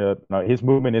Adesanya, his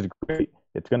movement is great.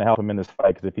 It's going to help him in this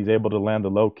fight because if he's able to land the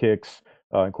low kicks,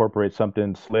 incorporate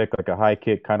something slick like a high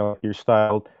kick, kind of like your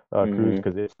style, Cruz, Mm-hmm.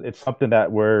 because it's something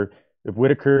that where if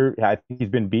Whitaker, I think he's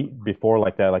been beat before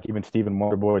like that. Like even Stephen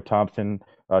Wonderboy Thompson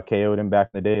KO'd him back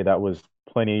in the day. That was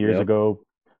plenty of years Yep. ago,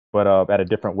 but at a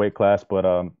different weight class. But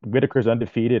Whitaker's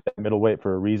undefeated at middleweight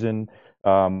for a reason.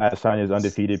 Adesanya is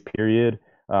undefeated, period.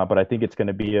 But I think it's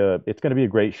gonna be a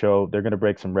great show. They're gonna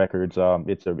break some records.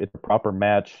 It's a proper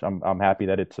match. I'm happy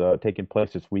that it's taking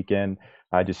place this weekend.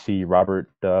 I just see Robert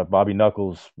Bobby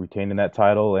Knuckles retaining that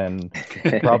title and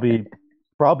probably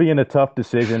probably in a tough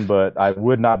decision, but I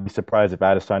would not be surprised if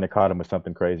Adesanya caught him with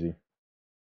something crazy.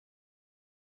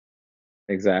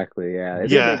 Exactly. Yeah.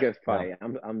 It's gonna be a Yeah, good Yeah. fight.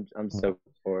 I'm Yeah. stoked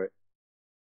for it.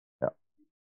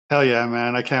 hell yeah,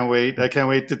 man! I can't wait. I can't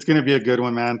wait. It's going to be a good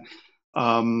one, man.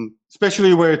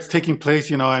 Especially where it's taking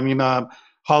place. I mean,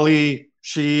 Holly,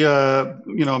 she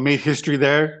made history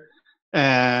there,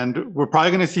 and we're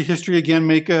probably going to see history again,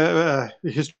 make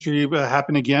history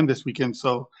happen again this weekend.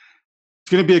 So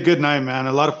it's going to be a good night, man.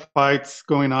 A lot of fights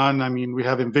going on. I mean, we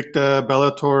have Invicta,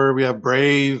 Bellator, we have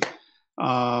Brave.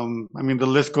 I mean, the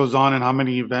list goes on, and how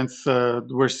many events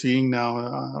we're seeing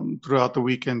now throughout the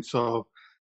weekend. So,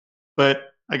 but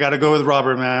I got to go with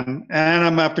Robert, man, and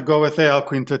I'm gonna have to go with Al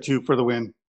Quinta too for the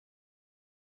win.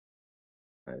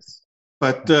 Nice.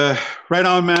 But right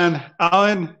on, man.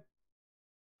 Alan,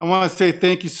 I want to say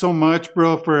thank you so much,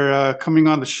 bro, for coming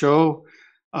on the show.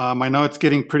 I know it's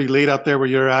getting pretty late out there where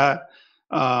you're at.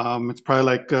 It's probably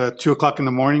like 2 o'clock in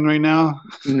the morning right now.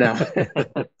 No,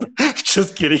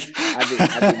 Just kidding. I'd be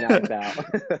knocked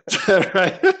out.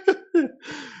 Right.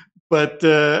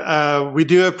 But we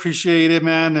do appreciate it,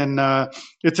 man. And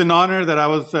it's an honor that I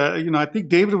was, I think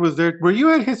David was there. Were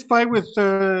you at his fight with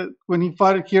when he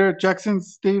fought it here at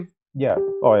Jackson's, Steve? Yeah.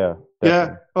 Oh, yeah.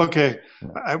 Yeah. Definitely. Okay.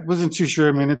 I wasn't too sure.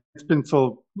 I mean, it's been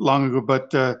so long ago,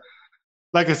 but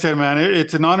like I said, man,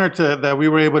 it's an honor that we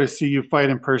were able to see you fight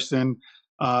in person.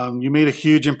 You made a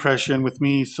huge impression with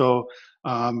me. So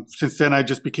since then, I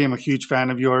just became a huge fan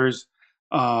of yours.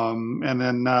 And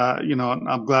then,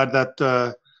 I'm glad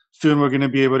that soon we're going to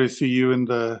be able to see you in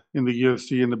the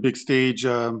UFC in the big stage,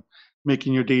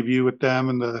 making your debut with them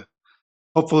and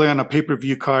hopefully on a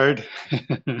pay-per-view card.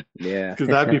 Yeah. Because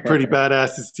that'd be pretty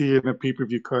badass to see you in a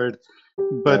pay-per-view card.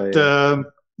 But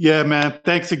yeah, man,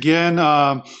 thanks again.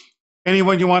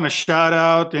 Anyone you want to shout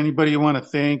out, anybody you want to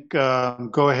thank,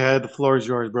 go ahead. The floor is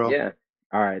yours, bro. Yeah.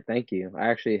 All right. Thank you. I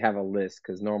actually have a list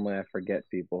because normally I forget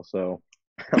people, so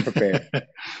I'm prepared.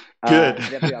 Good.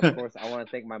 Definitely, of course, I want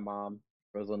to thank my mom,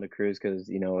 Rosalinda Cruz, because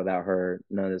without her,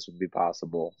 none of this would be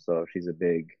possible. So she's a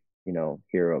big,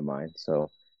 hero of mine. So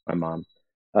my mom,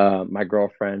 my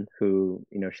girlfriend, who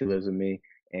she lives with me,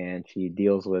 and she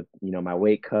deals with my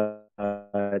weight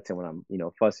cuts and when I'm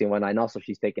fussy and whatnot. And also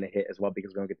she's taking a hit as well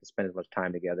because we don't get to spend as much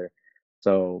time together.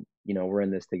 So we're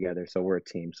in this together. So we're a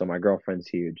team. So my girlfriend's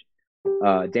huge.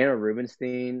 Daniel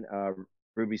Rubenstein,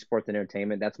 Ruby Sports and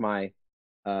Entertainment. That's my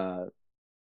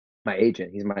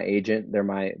agent. He's my agent. They're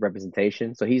my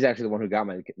representation. So he's actually the one who got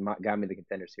me the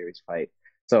Contender Series fight.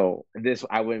 So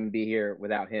I wouldn't be here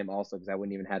without him also because I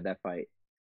wouldn't even have that fight.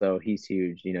 So he's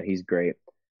huge. He's great.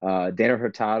 Daniel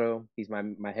Hurtado, he's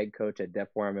my head coach at Def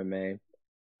War MMA,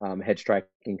 head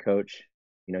striking coach.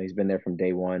 He's been there from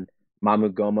day one. Mamu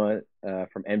Goma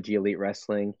from MG Elite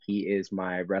Wrestling, he is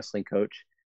my wrestling coach.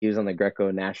 He was on the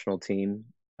Greco national team,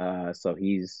 so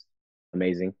he's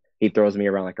amazing. He throws me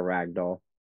around like a rag doll.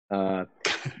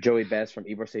 Joey Best from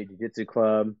Ybor City Jiu-Jitsu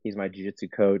Club, he's my jiu-jitsu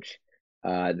coach.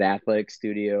 The Athletic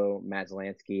Studio, Matt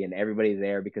Zelansky, and everybody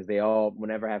there because they all,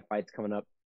 whenever I have fights coming up,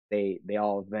 they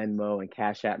all Venmo and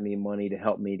cash at me money to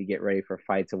help me to get ready for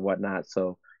fights and whatnot.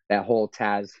 So that whole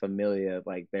Taz Familia,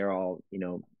 like they're all,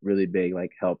 really big,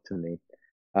 like help to me.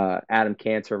 Adam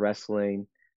Cantor Wrestling.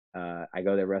 I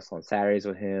go there wrestle on Saturdays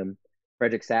with him.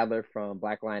 Frederick Sadler from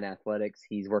Black Lion Athletics.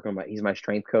 He's my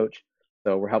strength coach.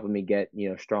 So we're helping me get,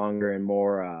 stronger and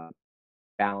more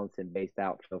balanced and based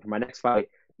out. So for my next fight,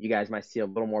 you guys might see a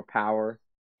little more power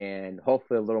and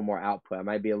hopefully a little more output. I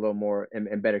might be a little more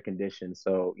in better condition.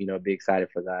 So, be excited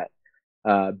for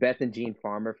that. Beth and Jean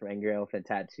Farmer from Angry Elephant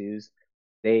Tattoos.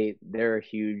 They're a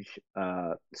huge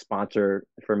sponsor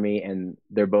for me, and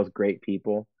they're both great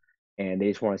people. And they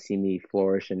just want to see me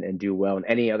flourish and do well. And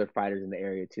any other fighters in the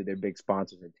area, too. They're big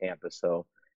sponsors in Tampa. So,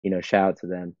 shout out to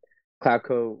them.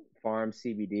 Cloudco Farm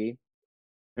CBD.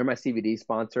 They're my CBD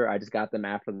sponsor. I just got them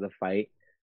after the fight.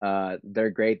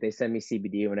 They're great. They send me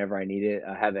CBD whenever I need it.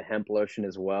 I have a hemp lotion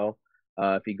as well.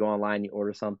 If you go online, you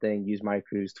order something, use my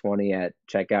Cruise 20 at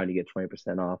checkout, and you get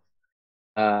 20% off.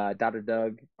 Dr.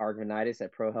 Doug Argonitis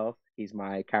at Pro Health. He's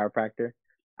my chiropractor.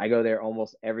 I go there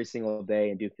almost every single day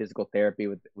and do physical therapy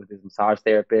with his massage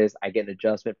therapist. I get an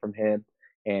adjustment from him,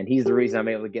 and he's the reason I'm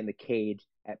able to get in the cage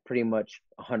at pretty much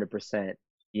 100%,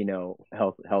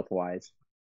 health wise.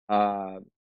 I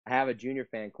have a junior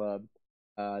fan club.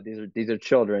 These are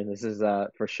children. This is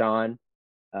for Sean,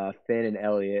 Finn, and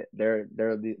Elliot. They're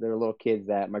little kids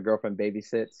that my girlfriend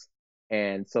babysits,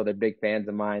 and so they're big fans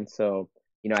of mine. So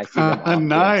I see them often.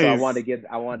 Nice. So I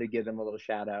wanted to give them a little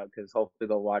shout out because hopefully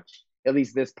they'll watch at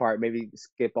least this part. Maybe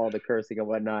skip all the cursing and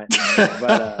whatnot.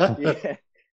 But yeah,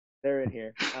 they're in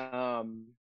here.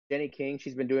 Jenny King,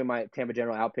 she's been doing my Tampa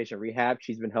General outpatient rehab.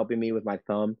 She's been helping me with my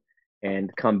thumb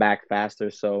and come back faster.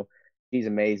 So she's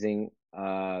amazing.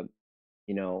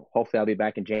 Hopefully I'll be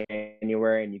back in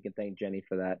January, and you can thank Jenny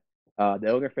for that. The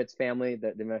Ilgerfitz family,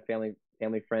 they're my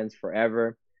family friends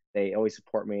forever. They always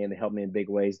support me and they help me in big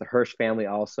ways. The Hirsch family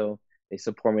also, they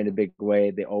support me in a big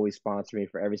way. They always sponsor me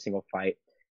for every single fight.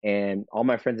 And all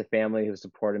my friends and family who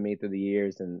supported me through the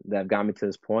years and that have got me to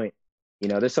this point.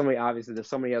 There's so many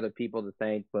other people to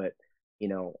thank, but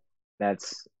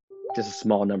that's just a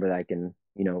small number that I can,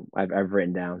 I've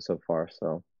written down so far.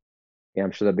 So yeah,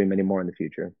 I'm sure there'll be many more in the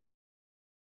future.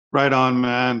 Right on,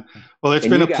 man. Well, it's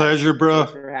been a pleasure, bro.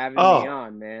 Thanks for having me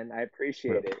on, man. I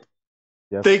appreciate it.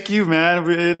 Yes. Thank you, man.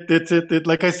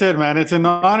 Like I said, man, it's an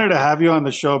honor to have you on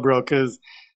the show, bro, because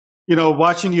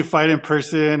watching you fight in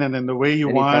person and then the way you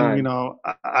won, Anytime.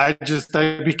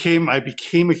 I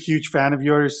became a huge fan of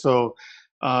yours. So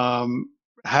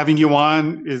having you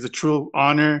on is a true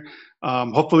honor.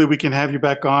 Hopefully we can have you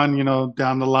back on,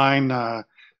 down the line Of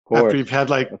after course. you've had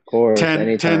like Of course. 10,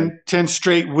 Anytime. 10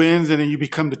 straight wins and then you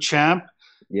become the champ.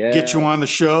 Yeah. Get you on the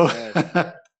show.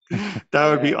 Yes. That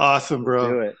would be awesome, Let's bro.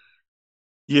 do it.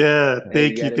 Yeah,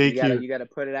 Hey, thank you. You gotta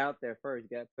put it out there first.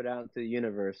 You gotta put it out into the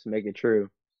universe, make it true.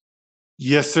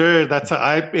 Yes, sir.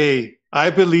 I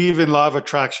believe in law of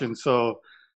attraction, so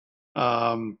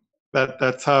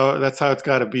that's how it's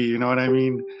got to be. You know what I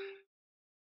mean?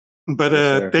 But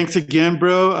Yes, thanks again,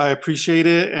 bro. I appreciate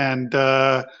it, and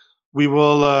we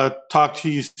will talk to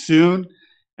you soon.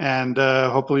 And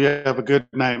hopefully, you have a good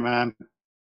night, man.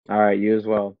 All right, you as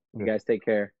well. You guys take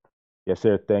care. Yes,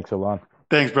 sir. Thanks, Alon.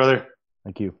 Thanks, brother.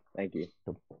 Thank you. Thank you.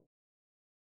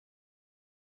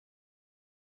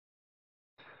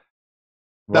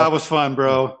 That was fun,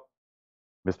 bro.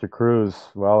 Mr. Cruz,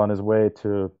 well on his way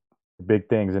to big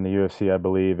things in the UFC, I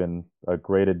believe, and a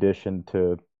great addition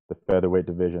to the featherweight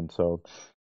division. So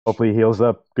hopefully he heals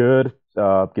up good,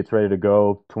 gets ready to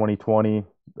go. 2020,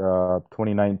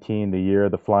 2019, the year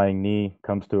of the flying knee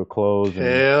comes to a close.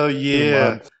 Hell in 2 yeah.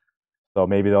 months. So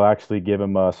maybe they'll actually give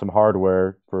him some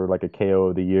hardware for like a KO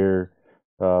of the year.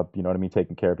 You know what I mean?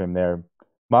 Taking care of him there.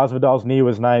 Masvidal's knee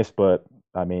was nice, but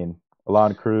I mean,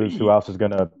 Alon Cruz, who else is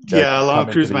gonna?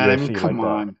 Alon Cruz, man. I mean, come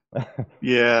on.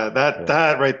 Yeah,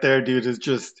 that right there, dude, is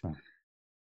just.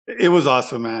 It was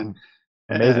awesome, man.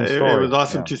 Amazing story. It was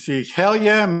awesome to see. Hell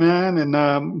yeah, man!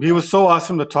 And he was so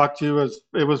awesome to talk to.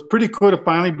 It was pretty cool to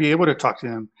finally be able to talk to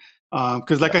him.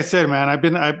 Because, like I said, man,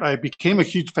 I became a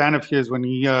huge fan of his when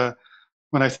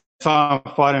I saw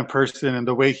him fought in person and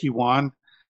the way he won.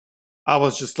 I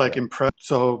was just like impressed.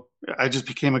 So I just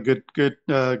became a good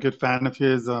fan of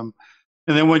his.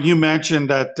 And then when you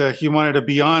mentioned that he wanted to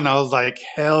be on, I was like,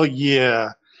 hell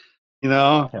yeah,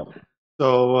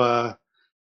 So,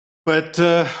 but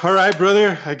all right,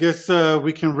 brother. I guess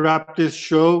we can wrap this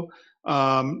show.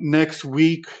 Next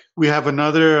week we have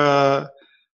another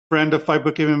friend of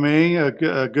Fightbook MMA,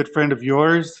 a good friend of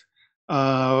yours,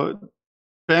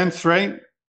 Spence, right?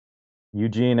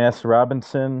 Eugene S.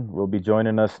 Robinson will be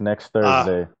joining us next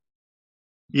Thursday.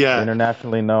 Yeah.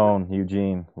 Internationally known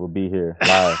Eugene will be here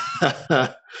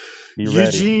live.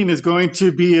 Eugene is going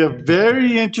to be a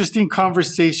very interesting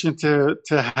conversation to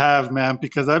have, man,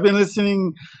 because I've been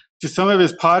listening to some of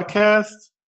his podcasts.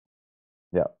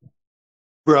 Yeah.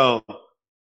 Bro,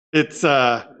 it's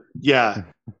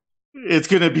it's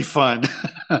going to be fun.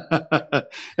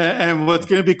 And what's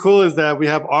going to be cool is that we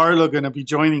have Arlo going to be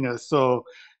joining us. So,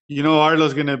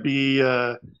 Arlo's going to be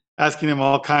asking him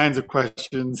all kinds of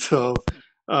questions. So,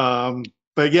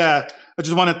 but yeah, I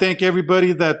just want to thank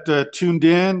everybody that tuned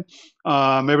in,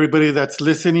 everybody that's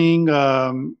listening.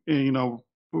 Once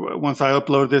I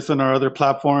upload this on our other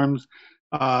platforms,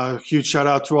 huge shout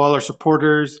out to all our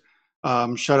supporters.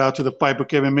 Shout out to the Fightbook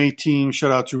MMA team.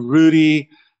 Shout out to Rudy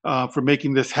for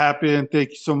making this happen. Thank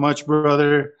you so much,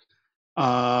 brother.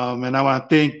 And I want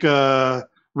to thank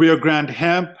Rio Grande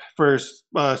Hemp for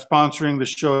sponsoring the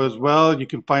show as well. You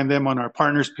can find them on our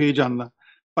partners page on the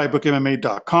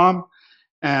fightbookmma.com.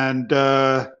 And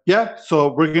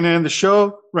so we're going to end the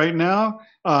show right now.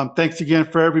 Thanks again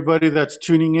for everybody that's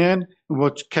tuning in, and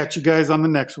we'll catch you guys on the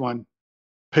next one.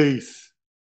 Peace.